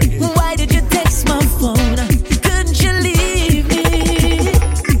striggy. Why did you text my phone? Couldn't you leave me?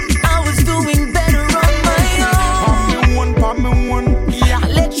 I was doing better on my own. Pop me one. I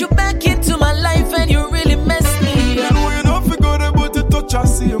let you back into my life and you really messed me You up. know you don't forget about the touch I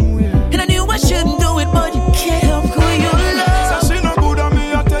see him way. And I knew I shouldn't do it, but you can't help who you love. Say she no good at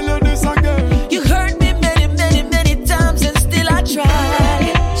me, I tell you this again. You hurt me many, many, many times and still I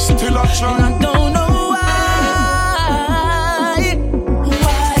tried. Still I And I try. don't know why.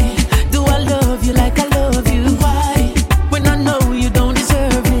 Why do I love you like I love you? Why? When I know you don't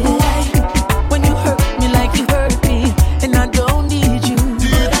deserve it. Why? When you hurt me like you hurt me and I don't need you.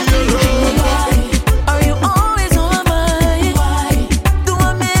 Why? Are you always on my mind? Why? Do I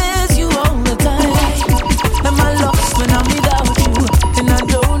miss you all the time? Am I lost when I'm without you and I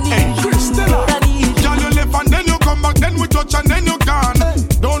don't need you? Stella. But I need you. Girl, you left and then you come back, then we touch and then you gone.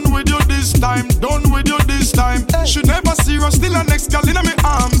 Done with you this time, done with you this time. She never serious, still a next girl in my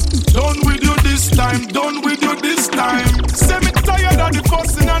arms. Done with you this time, done with you this time. Say me tired of the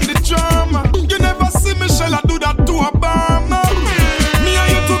fussing and the drama. You never see Michelle, I do that to Obama. Me and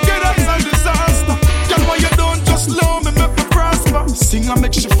you together is a disaster. Girl, why you don't just love me, make me prosper. Sing and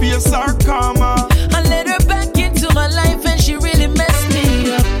make she feel sarcasm. I let her back into my life and she really messed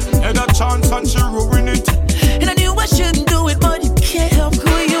me up. Had a chance and she ruined it. And I knew I shouldn't do it, but you can't help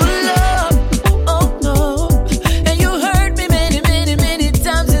who you love. Oh no. And you hurt me many, many, many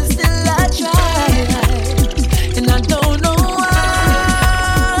times and still I tried. And I don't know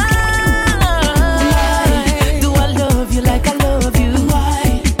why. Do I love you like I love you?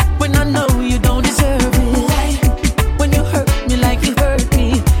 Why? When I know you don't deserve it. Why? When you hurt me like you hurt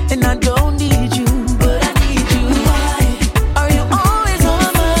me and I don't need you, but I need you. Why? Are you always on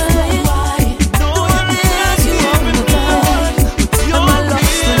my mind? Why? Do I miss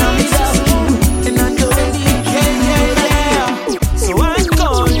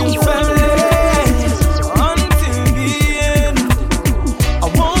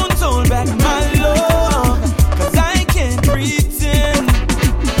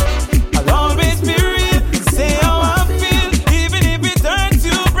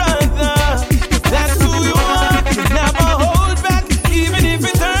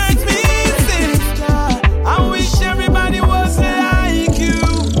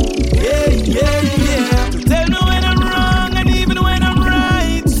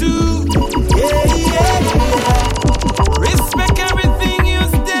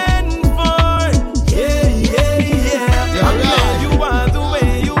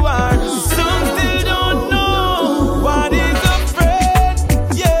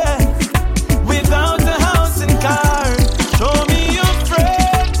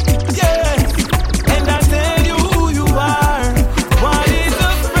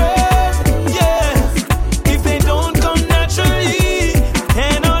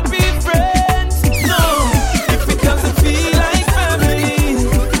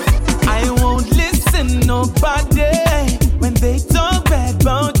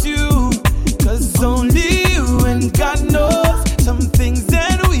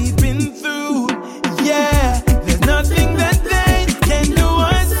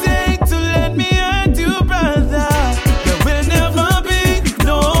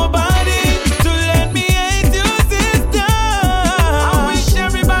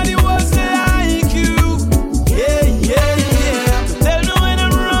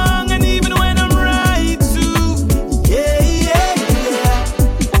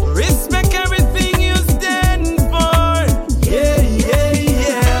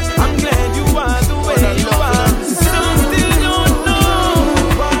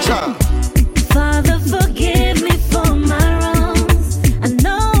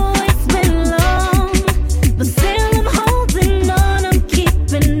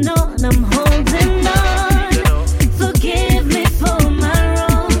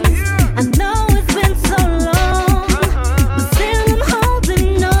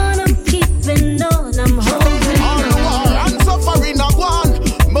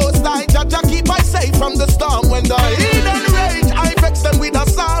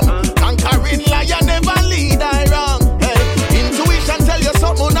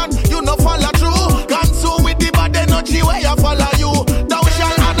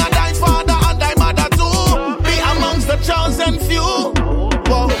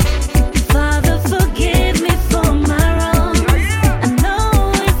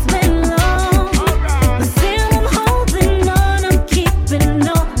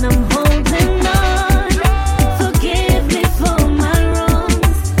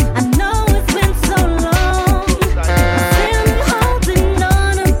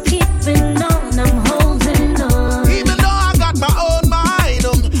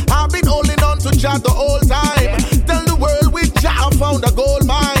Jah the whole time. Tell the world we Jah found a gold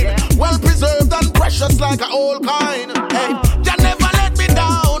mine, well preserved and precious like a old kind. Hey, Jah never let me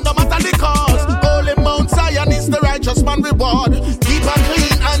down, no matter the cost. Holy Mount Zion is the righteous man reward. Keep a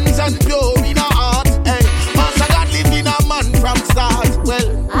clean hands and pure in our heart. Hey, Master God live in a man from start.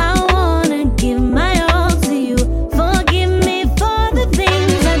 Well, I wanna give my all to you. Forgive me for the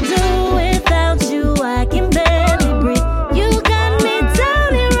things I do. Without you, I can barely breathe. You got me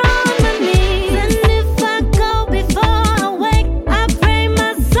down here on my knees. And if I go before I wake, I pray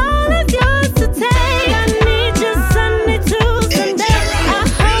my soul is yours to take. I need you Sunday to Sunday. I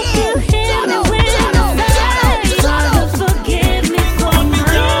hope you hear me when I say, Father, forgive me for my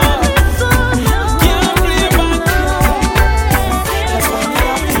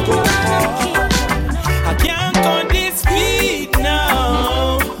I can't go this feet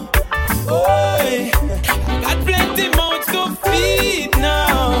now. Oh, got plenty mouths to feed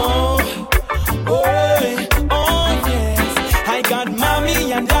now. Oh yes, I got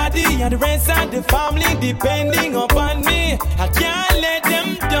mommy and daddy and the rest of the family depending upon me. I can't let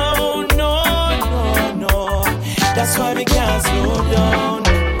them down, no. That's why we can't slow down.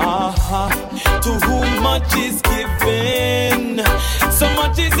 To whom much is given, so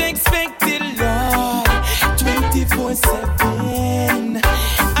much is expected, Lord. 24/7.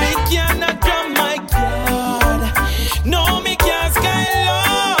 I cannot drop my guard. No, me can't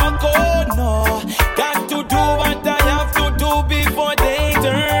skylark. Oh no, got to do what I have to do before they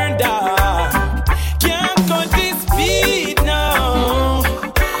turn dark. Can't cut this speed now.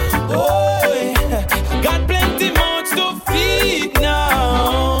 Oh, got plenty mouths to feed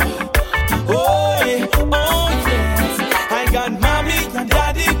now. Oh yes, I got mommy and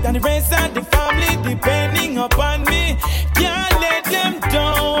daddy and the rest of the family depending upon me. Can't let them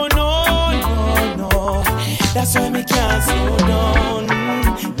down, no. That's why me can't slow down.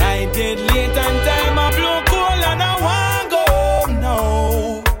 Night get late and time I blow cold and I want go home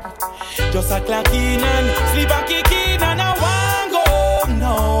now. Just a clock in and sleep a kick in and I want go home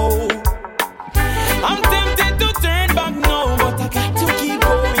now. I'm tempted to turn back now, but I got to keep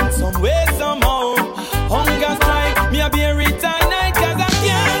going some way, somehow. Hunger strike, me a bear it all night, cause I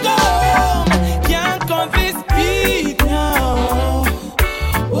can't go home. Can't cut this beat now.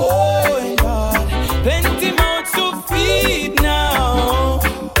 Oh Lord, plenty mouths to feed now.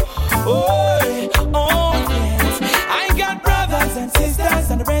 Oh yes, I got brothers and sisters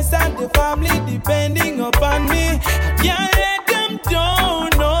and the rest of the family depending upon me. I can't let them down,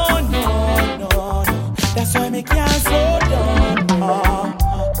 no. That's why me can't slow down.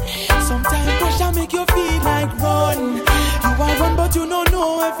 Sometimes pressure make you feel like run. You want run but you don't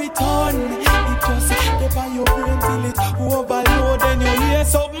know if it on. It just step on your brain till it overload. Then you hear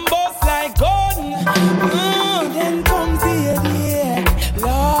something bust like gun. Then comes the idiot.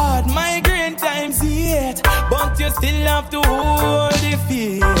 Lord, migraine time's yet, but you still have to hold the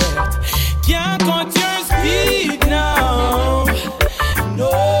feet. Can't cut your speed now.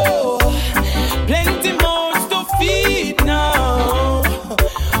 No, plenty mouths to feed now.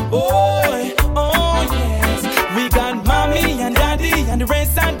 Oh yes, we got mommy and daddy and the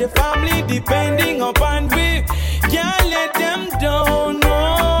rest of the family depending upon we. Can't let them down, no.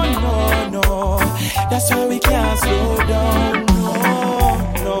 That's why we can't slow down,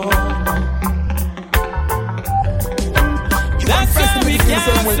 no. That's why we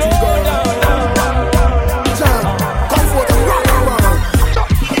can't slow down.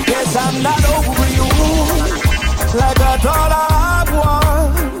 Yes, I'm not over you like I thought I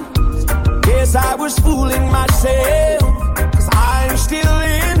was. Yes, I was fooling myself, 'cause I'm still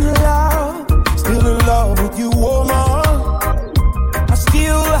in love with you, woman. I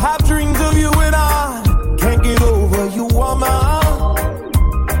still have dreams of you and I can't get over you, woman.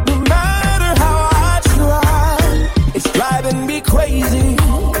 No matter how I try, it's driving me crazy.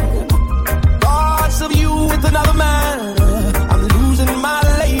 Thoughts of you with another man, I'm losing my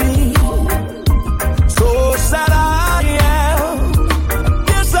lady. So sad I am.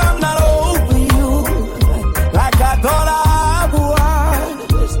 Guess I'm not over you like I thought I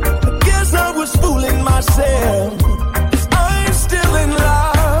was. I guess I was fooling myself, 'cause I'm still in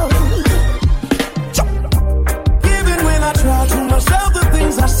love. Even when I try to myself, the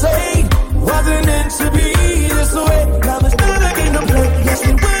things I say wasn't meant to be this way. Now there's nothing in the play. Yes,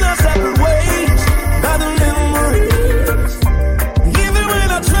 we went our separate ways. Now the memories. Even when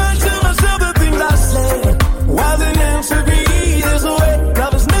I try to myself, the things I say wasn't meant to be this way. Now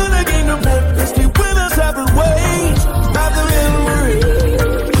there's nothing in the play. Yes, we went our separate ways. Now the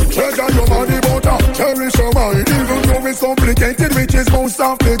memories. Treasure your body, but cherish your mind. Even though it's complicated, which is most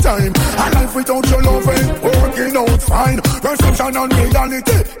of the time. A life without your love ain't working out fine. Perception and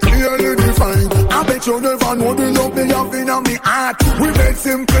reality clearly defined. I bet you never know the love me have in me heart. We made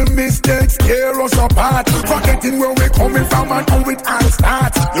simple mistakes, tear us apart. Forgetting where we coming from and how it all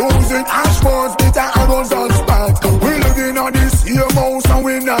starts. Using ash words, bitter arrows and sparks. We living on this same house and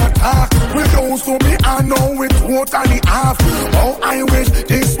we not talk. We used to be and now we totally half. Oh, I wish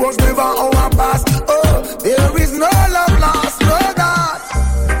this was never our past. Oh, there is no love lost, no God.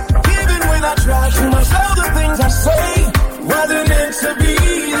 Even when I try to myself the things I say, wasn't meant to be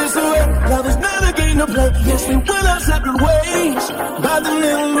this way. Love is not a game to play. Yes, we went our separate ways by the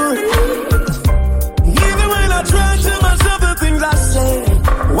memory. Even when I try to myself the things I say,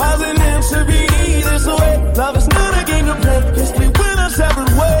 wasn't meant to be this way. Love is not a game to play. Yes, we went our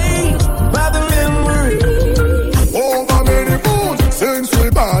separate ways by the memory. Over many moons since we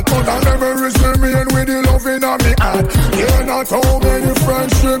part, but I never remain with the loving of me heart. Yeah, not how many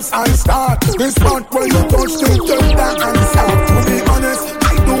friendships I start. This spot where you touch the tender and soft. To be honest, I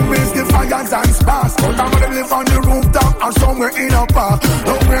do miss the fires and sparks, but I'm gonna live on the rooftop or somewhere in a park.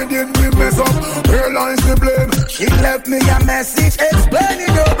 Now when did we mess up? Realize the blame. She left me a message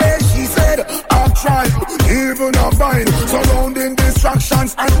explaining the way she said I've tried, even a fine. Surrounding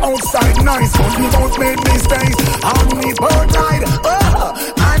distractions and outside nice, but we don't make mistakes and we both died. Oh,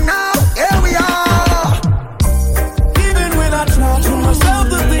 and now here we are. Even when I try to myself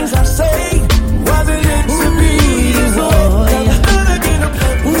the things I say, wasn't meant to be this way. Love is not a game to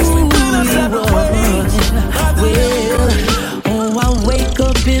play. Yes, we went our separate ways. Oh, I wake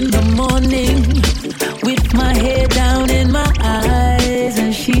up in the morning with my head down in my eyes,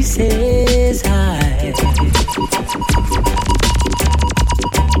 and she says hi.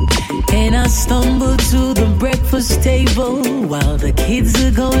 And I stumble to the breakfast table while the kids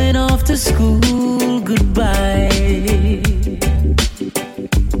are going off to school. Goodbye.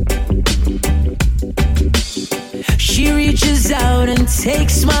 She reaches out and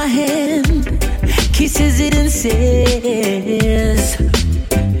takes my hand, kisses it and says,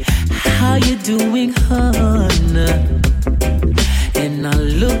 how you doing, hon? And I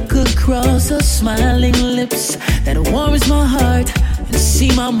look across her smiling lips that warms my heart and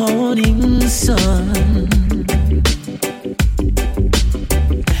see my morning sun.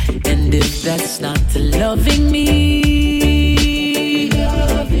 And if that's not loving me,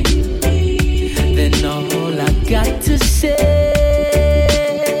 then all I got to say,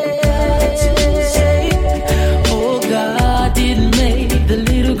 oh, God didn't make the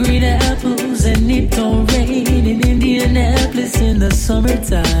little green apples, and it don't rain in Indianapolis in the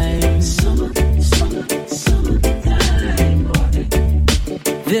summertime.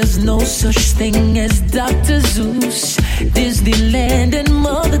 There's no such thing as Dr. Zeus, Disneyland and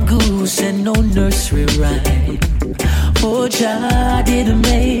Mother Goose, and no nursery rhyme. Oh, God didn't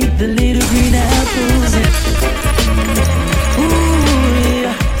make the little green apples. Ooh,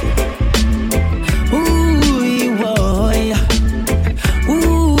 yeah. Ooh, boy.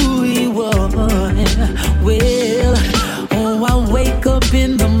 Ooh, boy. Well, oh, I wake up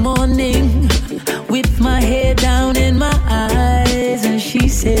in the morning with my head down in my eyes, and she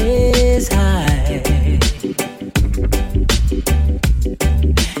says hi.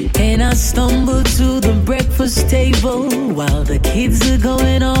 And I stumble to the breakfast table while the kids are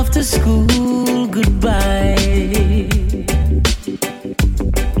going off to school. Goodbye.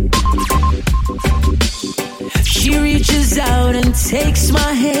 She reaches out and takes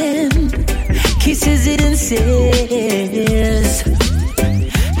my hand, kisses it and says,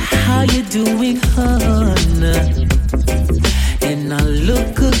 how you doing, hon? And I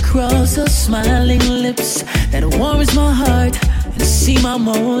look across her smiling lips that warms my heart and see my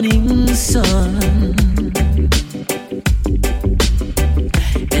morning sun.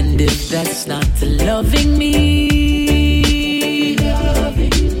 And if that's not loving me,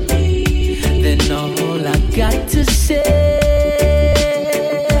 then all I got to say,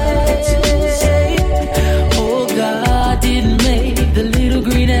 oh, God didn't make the little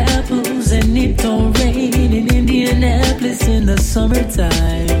green apples, and it don't rain in Indianapolis in the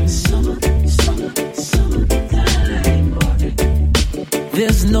summertime.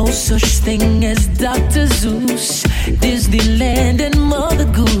 There's no such thing as Dr. Zeus, Disneyland and Mother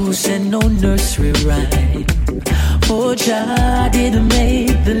Goose, and no nursery rhyme. Oh, God didn't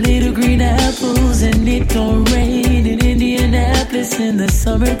make the little green apples, and it don't rain in Indianapolis in the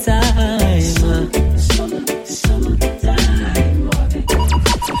summertime.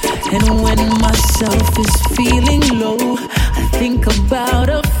 And when myself is feeling low, I think about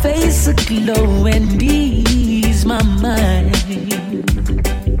her face aglow and ease my mind.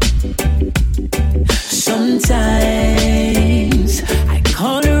 Sometimes I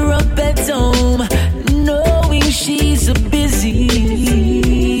call her up at home, knowing she's a busy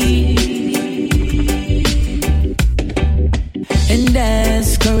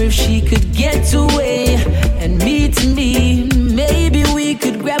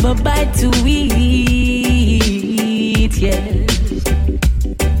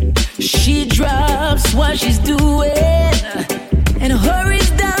stops what she's doing and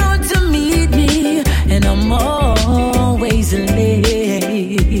hurries down to meet me, and I'm always late.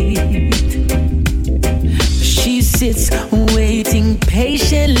 She sits waiting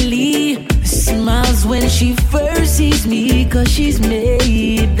patiently, smiles when she first sees me, 'cause she's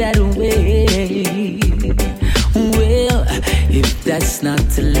made that way. Well, if that's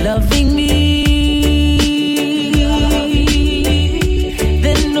not loving me,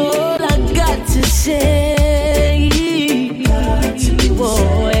 then all I got to say,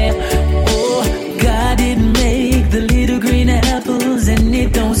 boy, oh, God didn't make the little green apples, and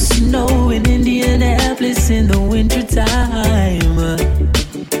it don't snow in Indianapolis in the wintertime. Well,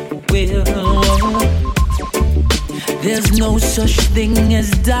 there's no such thing as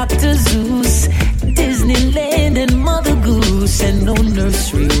Dr. Zeus, Disneyland and Mother Goose, and no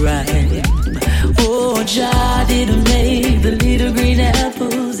nursery rhyme. Oh, Jah didn't make the little green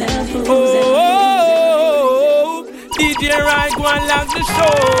apples, apples, oh, DJ Ryan, go and lock the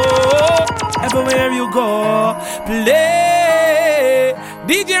show. Everywhere you go, play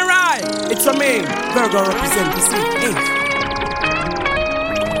DJ Ryan. It's a man, Virgo represent the city.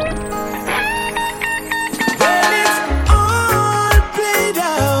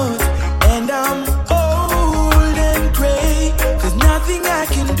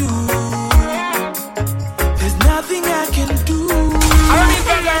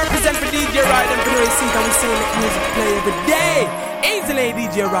 And we say let music play every day. Easily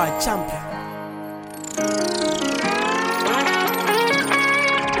DJ Rod champion.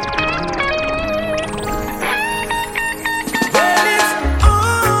 When it's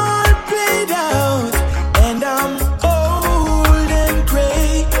all played out and I'm old and gray,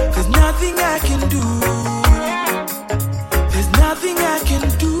 there's nothing I can do. There's nothing I can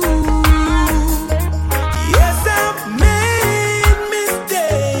do. Yes, I've made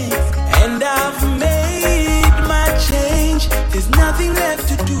mistakes and I've made my change. There's nothing left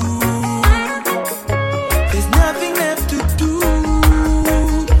to do. There's nothing left to do.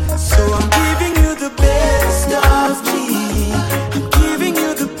 So I'm giving you the best of me. I'm giving you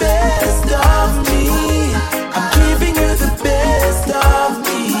the best of me. I'm giving you the best of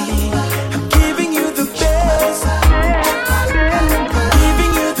me. I'm giving you the best. I'm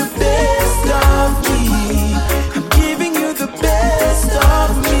giving you the best of me. I'm giving you the best of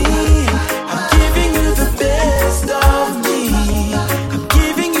me. I'm giving you the best of me. I'm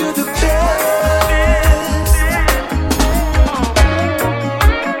giving you the best.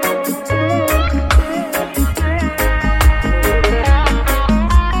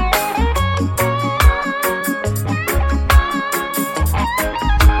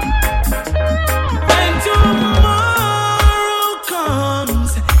 When tomorrow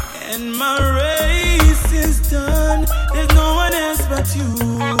comes and my race is done, there's no one else but you.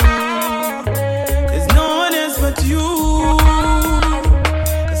 There's no one else but you.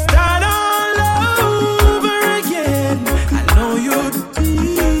 Start all over again. I know you'd be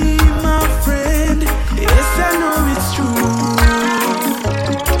my friend. Yes, I know it's true.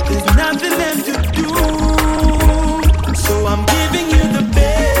 There's nothing left to do. So I'm giving you the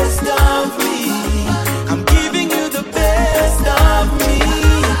best of me. I'm giving you the best of me.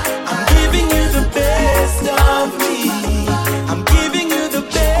 I'm giving you the best of me. I'm giving you the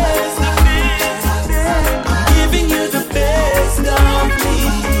best of me. I'm giving you the best of me.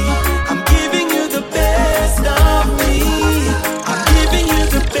 I'm giving you the best of me. I'm giving you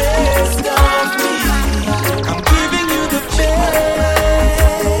the best of me. I'm giving you the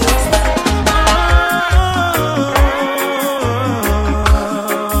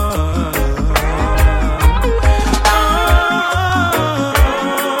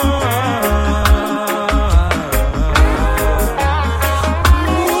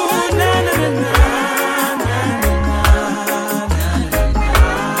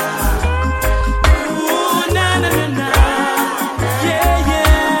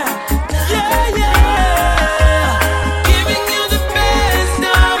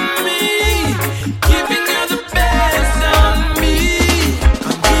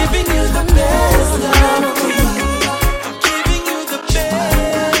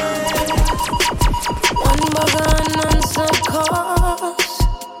One bag of unanswered calls.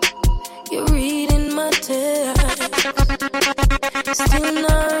 You're reading my text. Still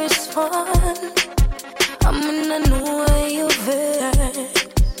not respond. I'm in a new way of it.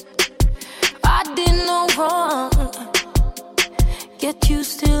 I did no wrong, yet you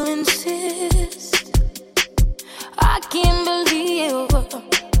still insist. I can't believe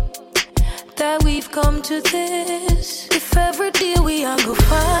that we've come to this. If every day we are go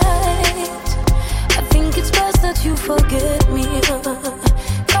fight, I think it's best that you forget me.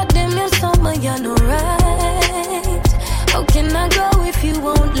 God damn, you're somebody I know right.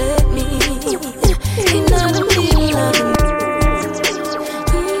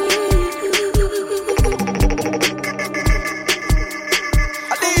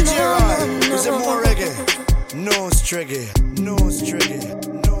 no striggy, no striggy,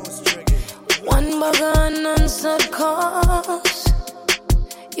 no striggy. One bag of unanswered calls.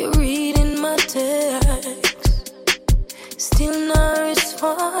 You're reading my text, still not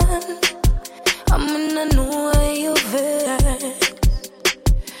respond. I'm in a new way of it.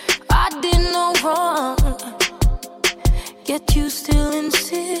 I did no wrong, yet you still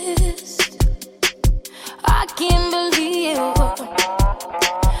insist. I can't believe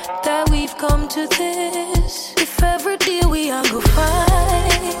that we've come to this. If every day we are go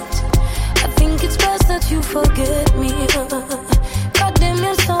fight, I think it's best that you forget me. Goddamn,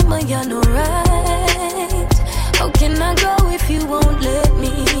 you're summer, you're no right. How can I go if you won't let me?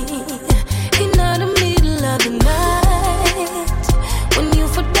 In the middle of the night, when you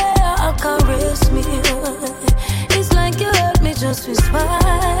for there, I'll caress me. It's like you hurt me just with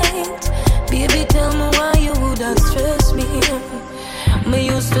spite. Baby, tell me why you would have stressed me. Me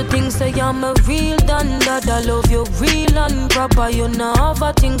used to think say I'm a real dad. I love you real and proper. You now have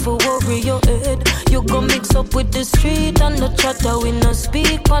a thing for worry your head. You go mix up with the street and the chatter. We no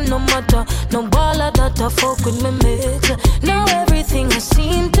speak on no matter. No baller that I fuck with me mates. Now everything I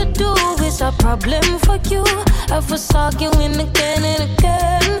seem to do is a problem for you. I was arguing again and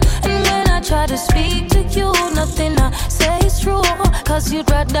again. And when I try to speak to you, nothing I say is true. Cause you'd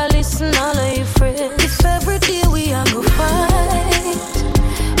rather listen all of your friends. If every day we are go fight,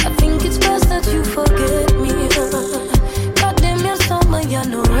 I think it's best that you forget me. Goddamn, you're summer, you're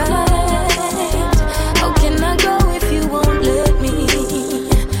no right. How can I go if you won't let me?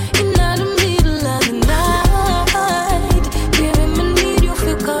 In the middle of the night, baby, me need you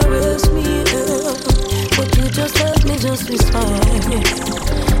to caress me. But you just hurt me just with spite.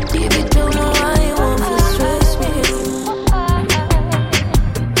 Baby, tell me why you want to stress me.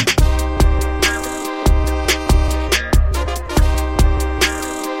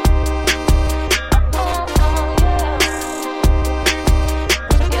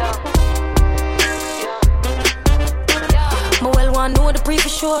 For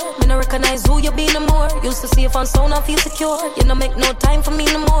sure, me no recognize who you be no more. Used to see if on sound I feel secure. You no make no time for me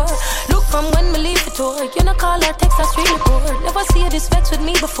no more. Look from when me leave for tour. You no call or text, that's really poor. Never see you this vex with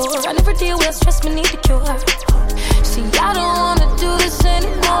me before. And every day we stress, me need the cure. See, I don't wanna do this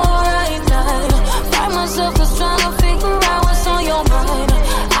anymore right now. Find myself just trying to figure out what's on your mind.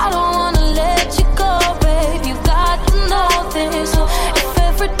 I don't wanna let you go, babe. You got to know this. If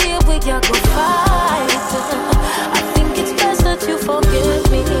every day we got go fight, you forget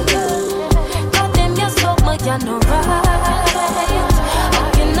me. Goddamn, you're so much, you're no right. How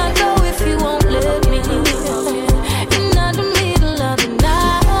can I go if you won't let me? In the middle of the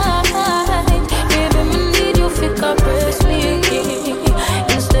night, baby, me need you to caress me.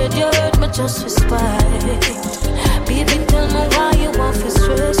 Instead, you hurt me just with spite. Baby, tell me why you want to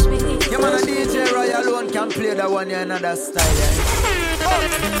stress me. Yeah, man, a DJ Roy alone can play that one in another style.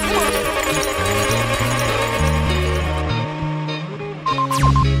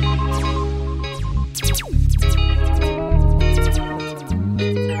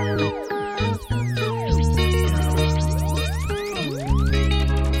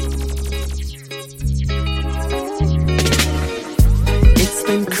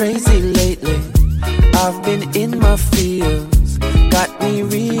 Crazy lately, I've been in my feels. Got me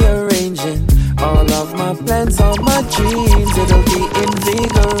rearranging all of my plans, all my dreams. It'll be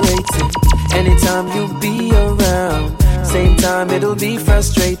invigorating anytime you be around. Same time it'll be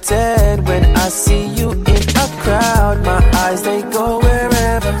frustrated when I see you in a crowd. My eyes, they go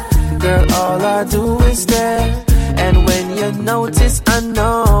wherever. Girl, all I do is stare. And when you notice, I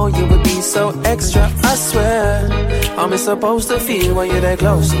know you would be so extra, I swear. I'm supposed to feel when you're that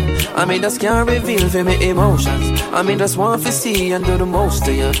close. I mean, just can't reveal for me emotions. I mean, just want to see and do the most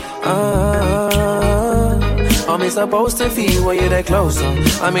to you. I'm supposed to feel when you're that close.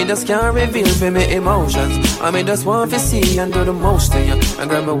 I mean, just can't reveal for me emotions. I mean, just want to see and do the most to you. And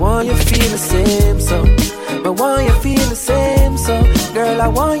girl, I want you feel the same, so. But want you feel the same, so. Girl, I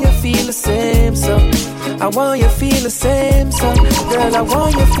want you feel the same, so. I want you feel the same, so. Girl, I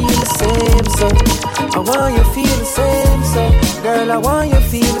want you feel the same, so. I want you feel the same, so. Girl, I want you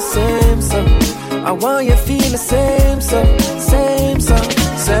feel the same, so. I want you feel the same, so. Same, so.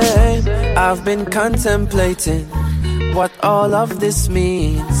 Same. I've been contemplating what all of this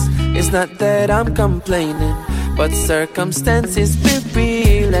means. It's not that I'm complaining, but circumstances be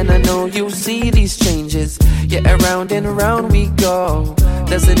real. And I know you see these changes. Yeah, around and around we go.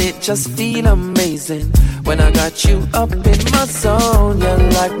 Doesn't it just feel amazing when I got you up in my zone? You're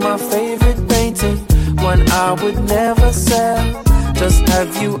like my favorite painting, one I would never sell. Just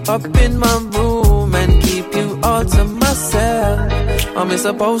have you up in my room and keep you all to myself. I'm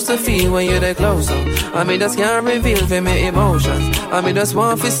supposed to feel when you're there closer. I mean, just can't reveal for me emotions. I mean, just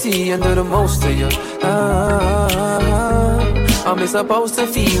want to see and do the most to you. I'm supposed to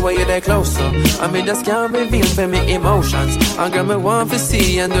feel when you're there closer. I mean, just can't reveal for me emotions. I girl, me want to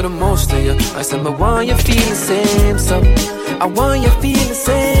see and do the most to you. I said, me want you feel the same, so I want you feel the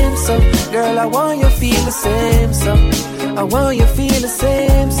same, so girl, I want you feel the same, so I want you feel the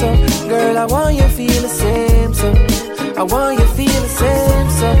same, so girl, I want you feel the same, so I want you feel the same,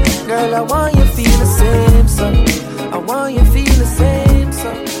 so girl, I want you feel the same, so I want you feel the same,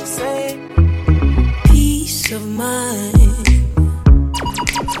 so same. Peace of mind.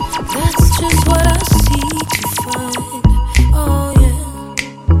 That's just what I seek to find. Oh yeah,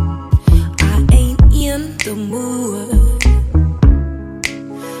 I ain't in the mood.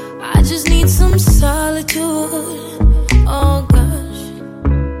 I just need some solitude. Oh gosh,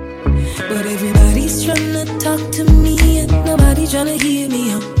 but everybody's trying to talk to me and nobody's trying to hear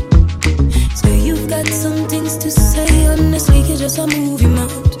me out. So you've got some things to say. Honestly, it's just a movie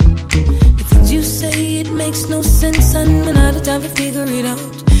mount. The things you say, it makes no sense, and I'm out of time to figure it out.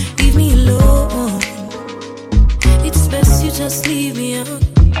 Leave me alone. It's best you just leave me out.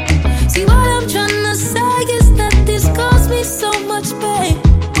 See, what I'm trying to say is that this caused me so much pain.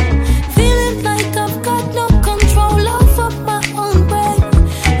 Feeling like I've got no control over my own brain.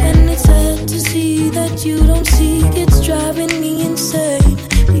 And it's sad to see that you don't see. It's driving me insane.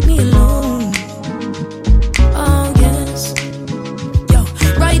 Leave me alone. Oh yes. Yo,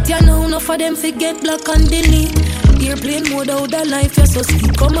 right you know, enough of them forget block and delete. Airplane mode out of life, you're so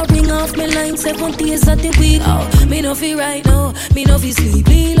sweet. Come and ring off me line 7 days at the week. Oh, me no feel right now, me no feel sleep.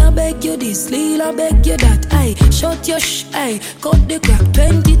 Lil, I beg you this, Lil, I beg you that. Aye, shut your aye, cut the crap.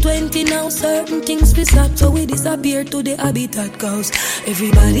 2020 now, certain things we stop, so we disappear to the habitat. Cause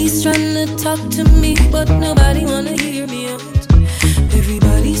everybody's trying to talk to me, but nobody wanna hear me out.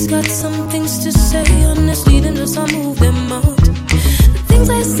 Everybody's got some things to say, honestly, then just I move them out. The things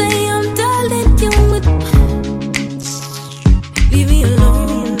I say, I'm telling you with. Leave me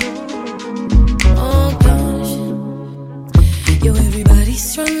alone. Oh gosh. Yo,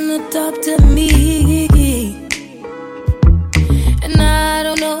 everybody's trying to talk to me, and I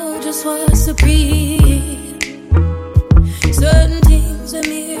don't know just what's to breathe. Certain things I'm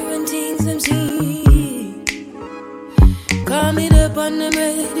hearing, things I'm seeing. Call me up on the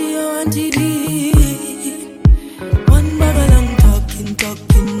radio and TV. One bag of long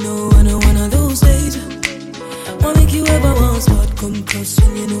talking, no, I know one of those days. Won't make you ever want spot come close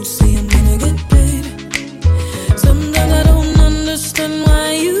when you know say I'm gonna get paid. Sometimes I don't understand why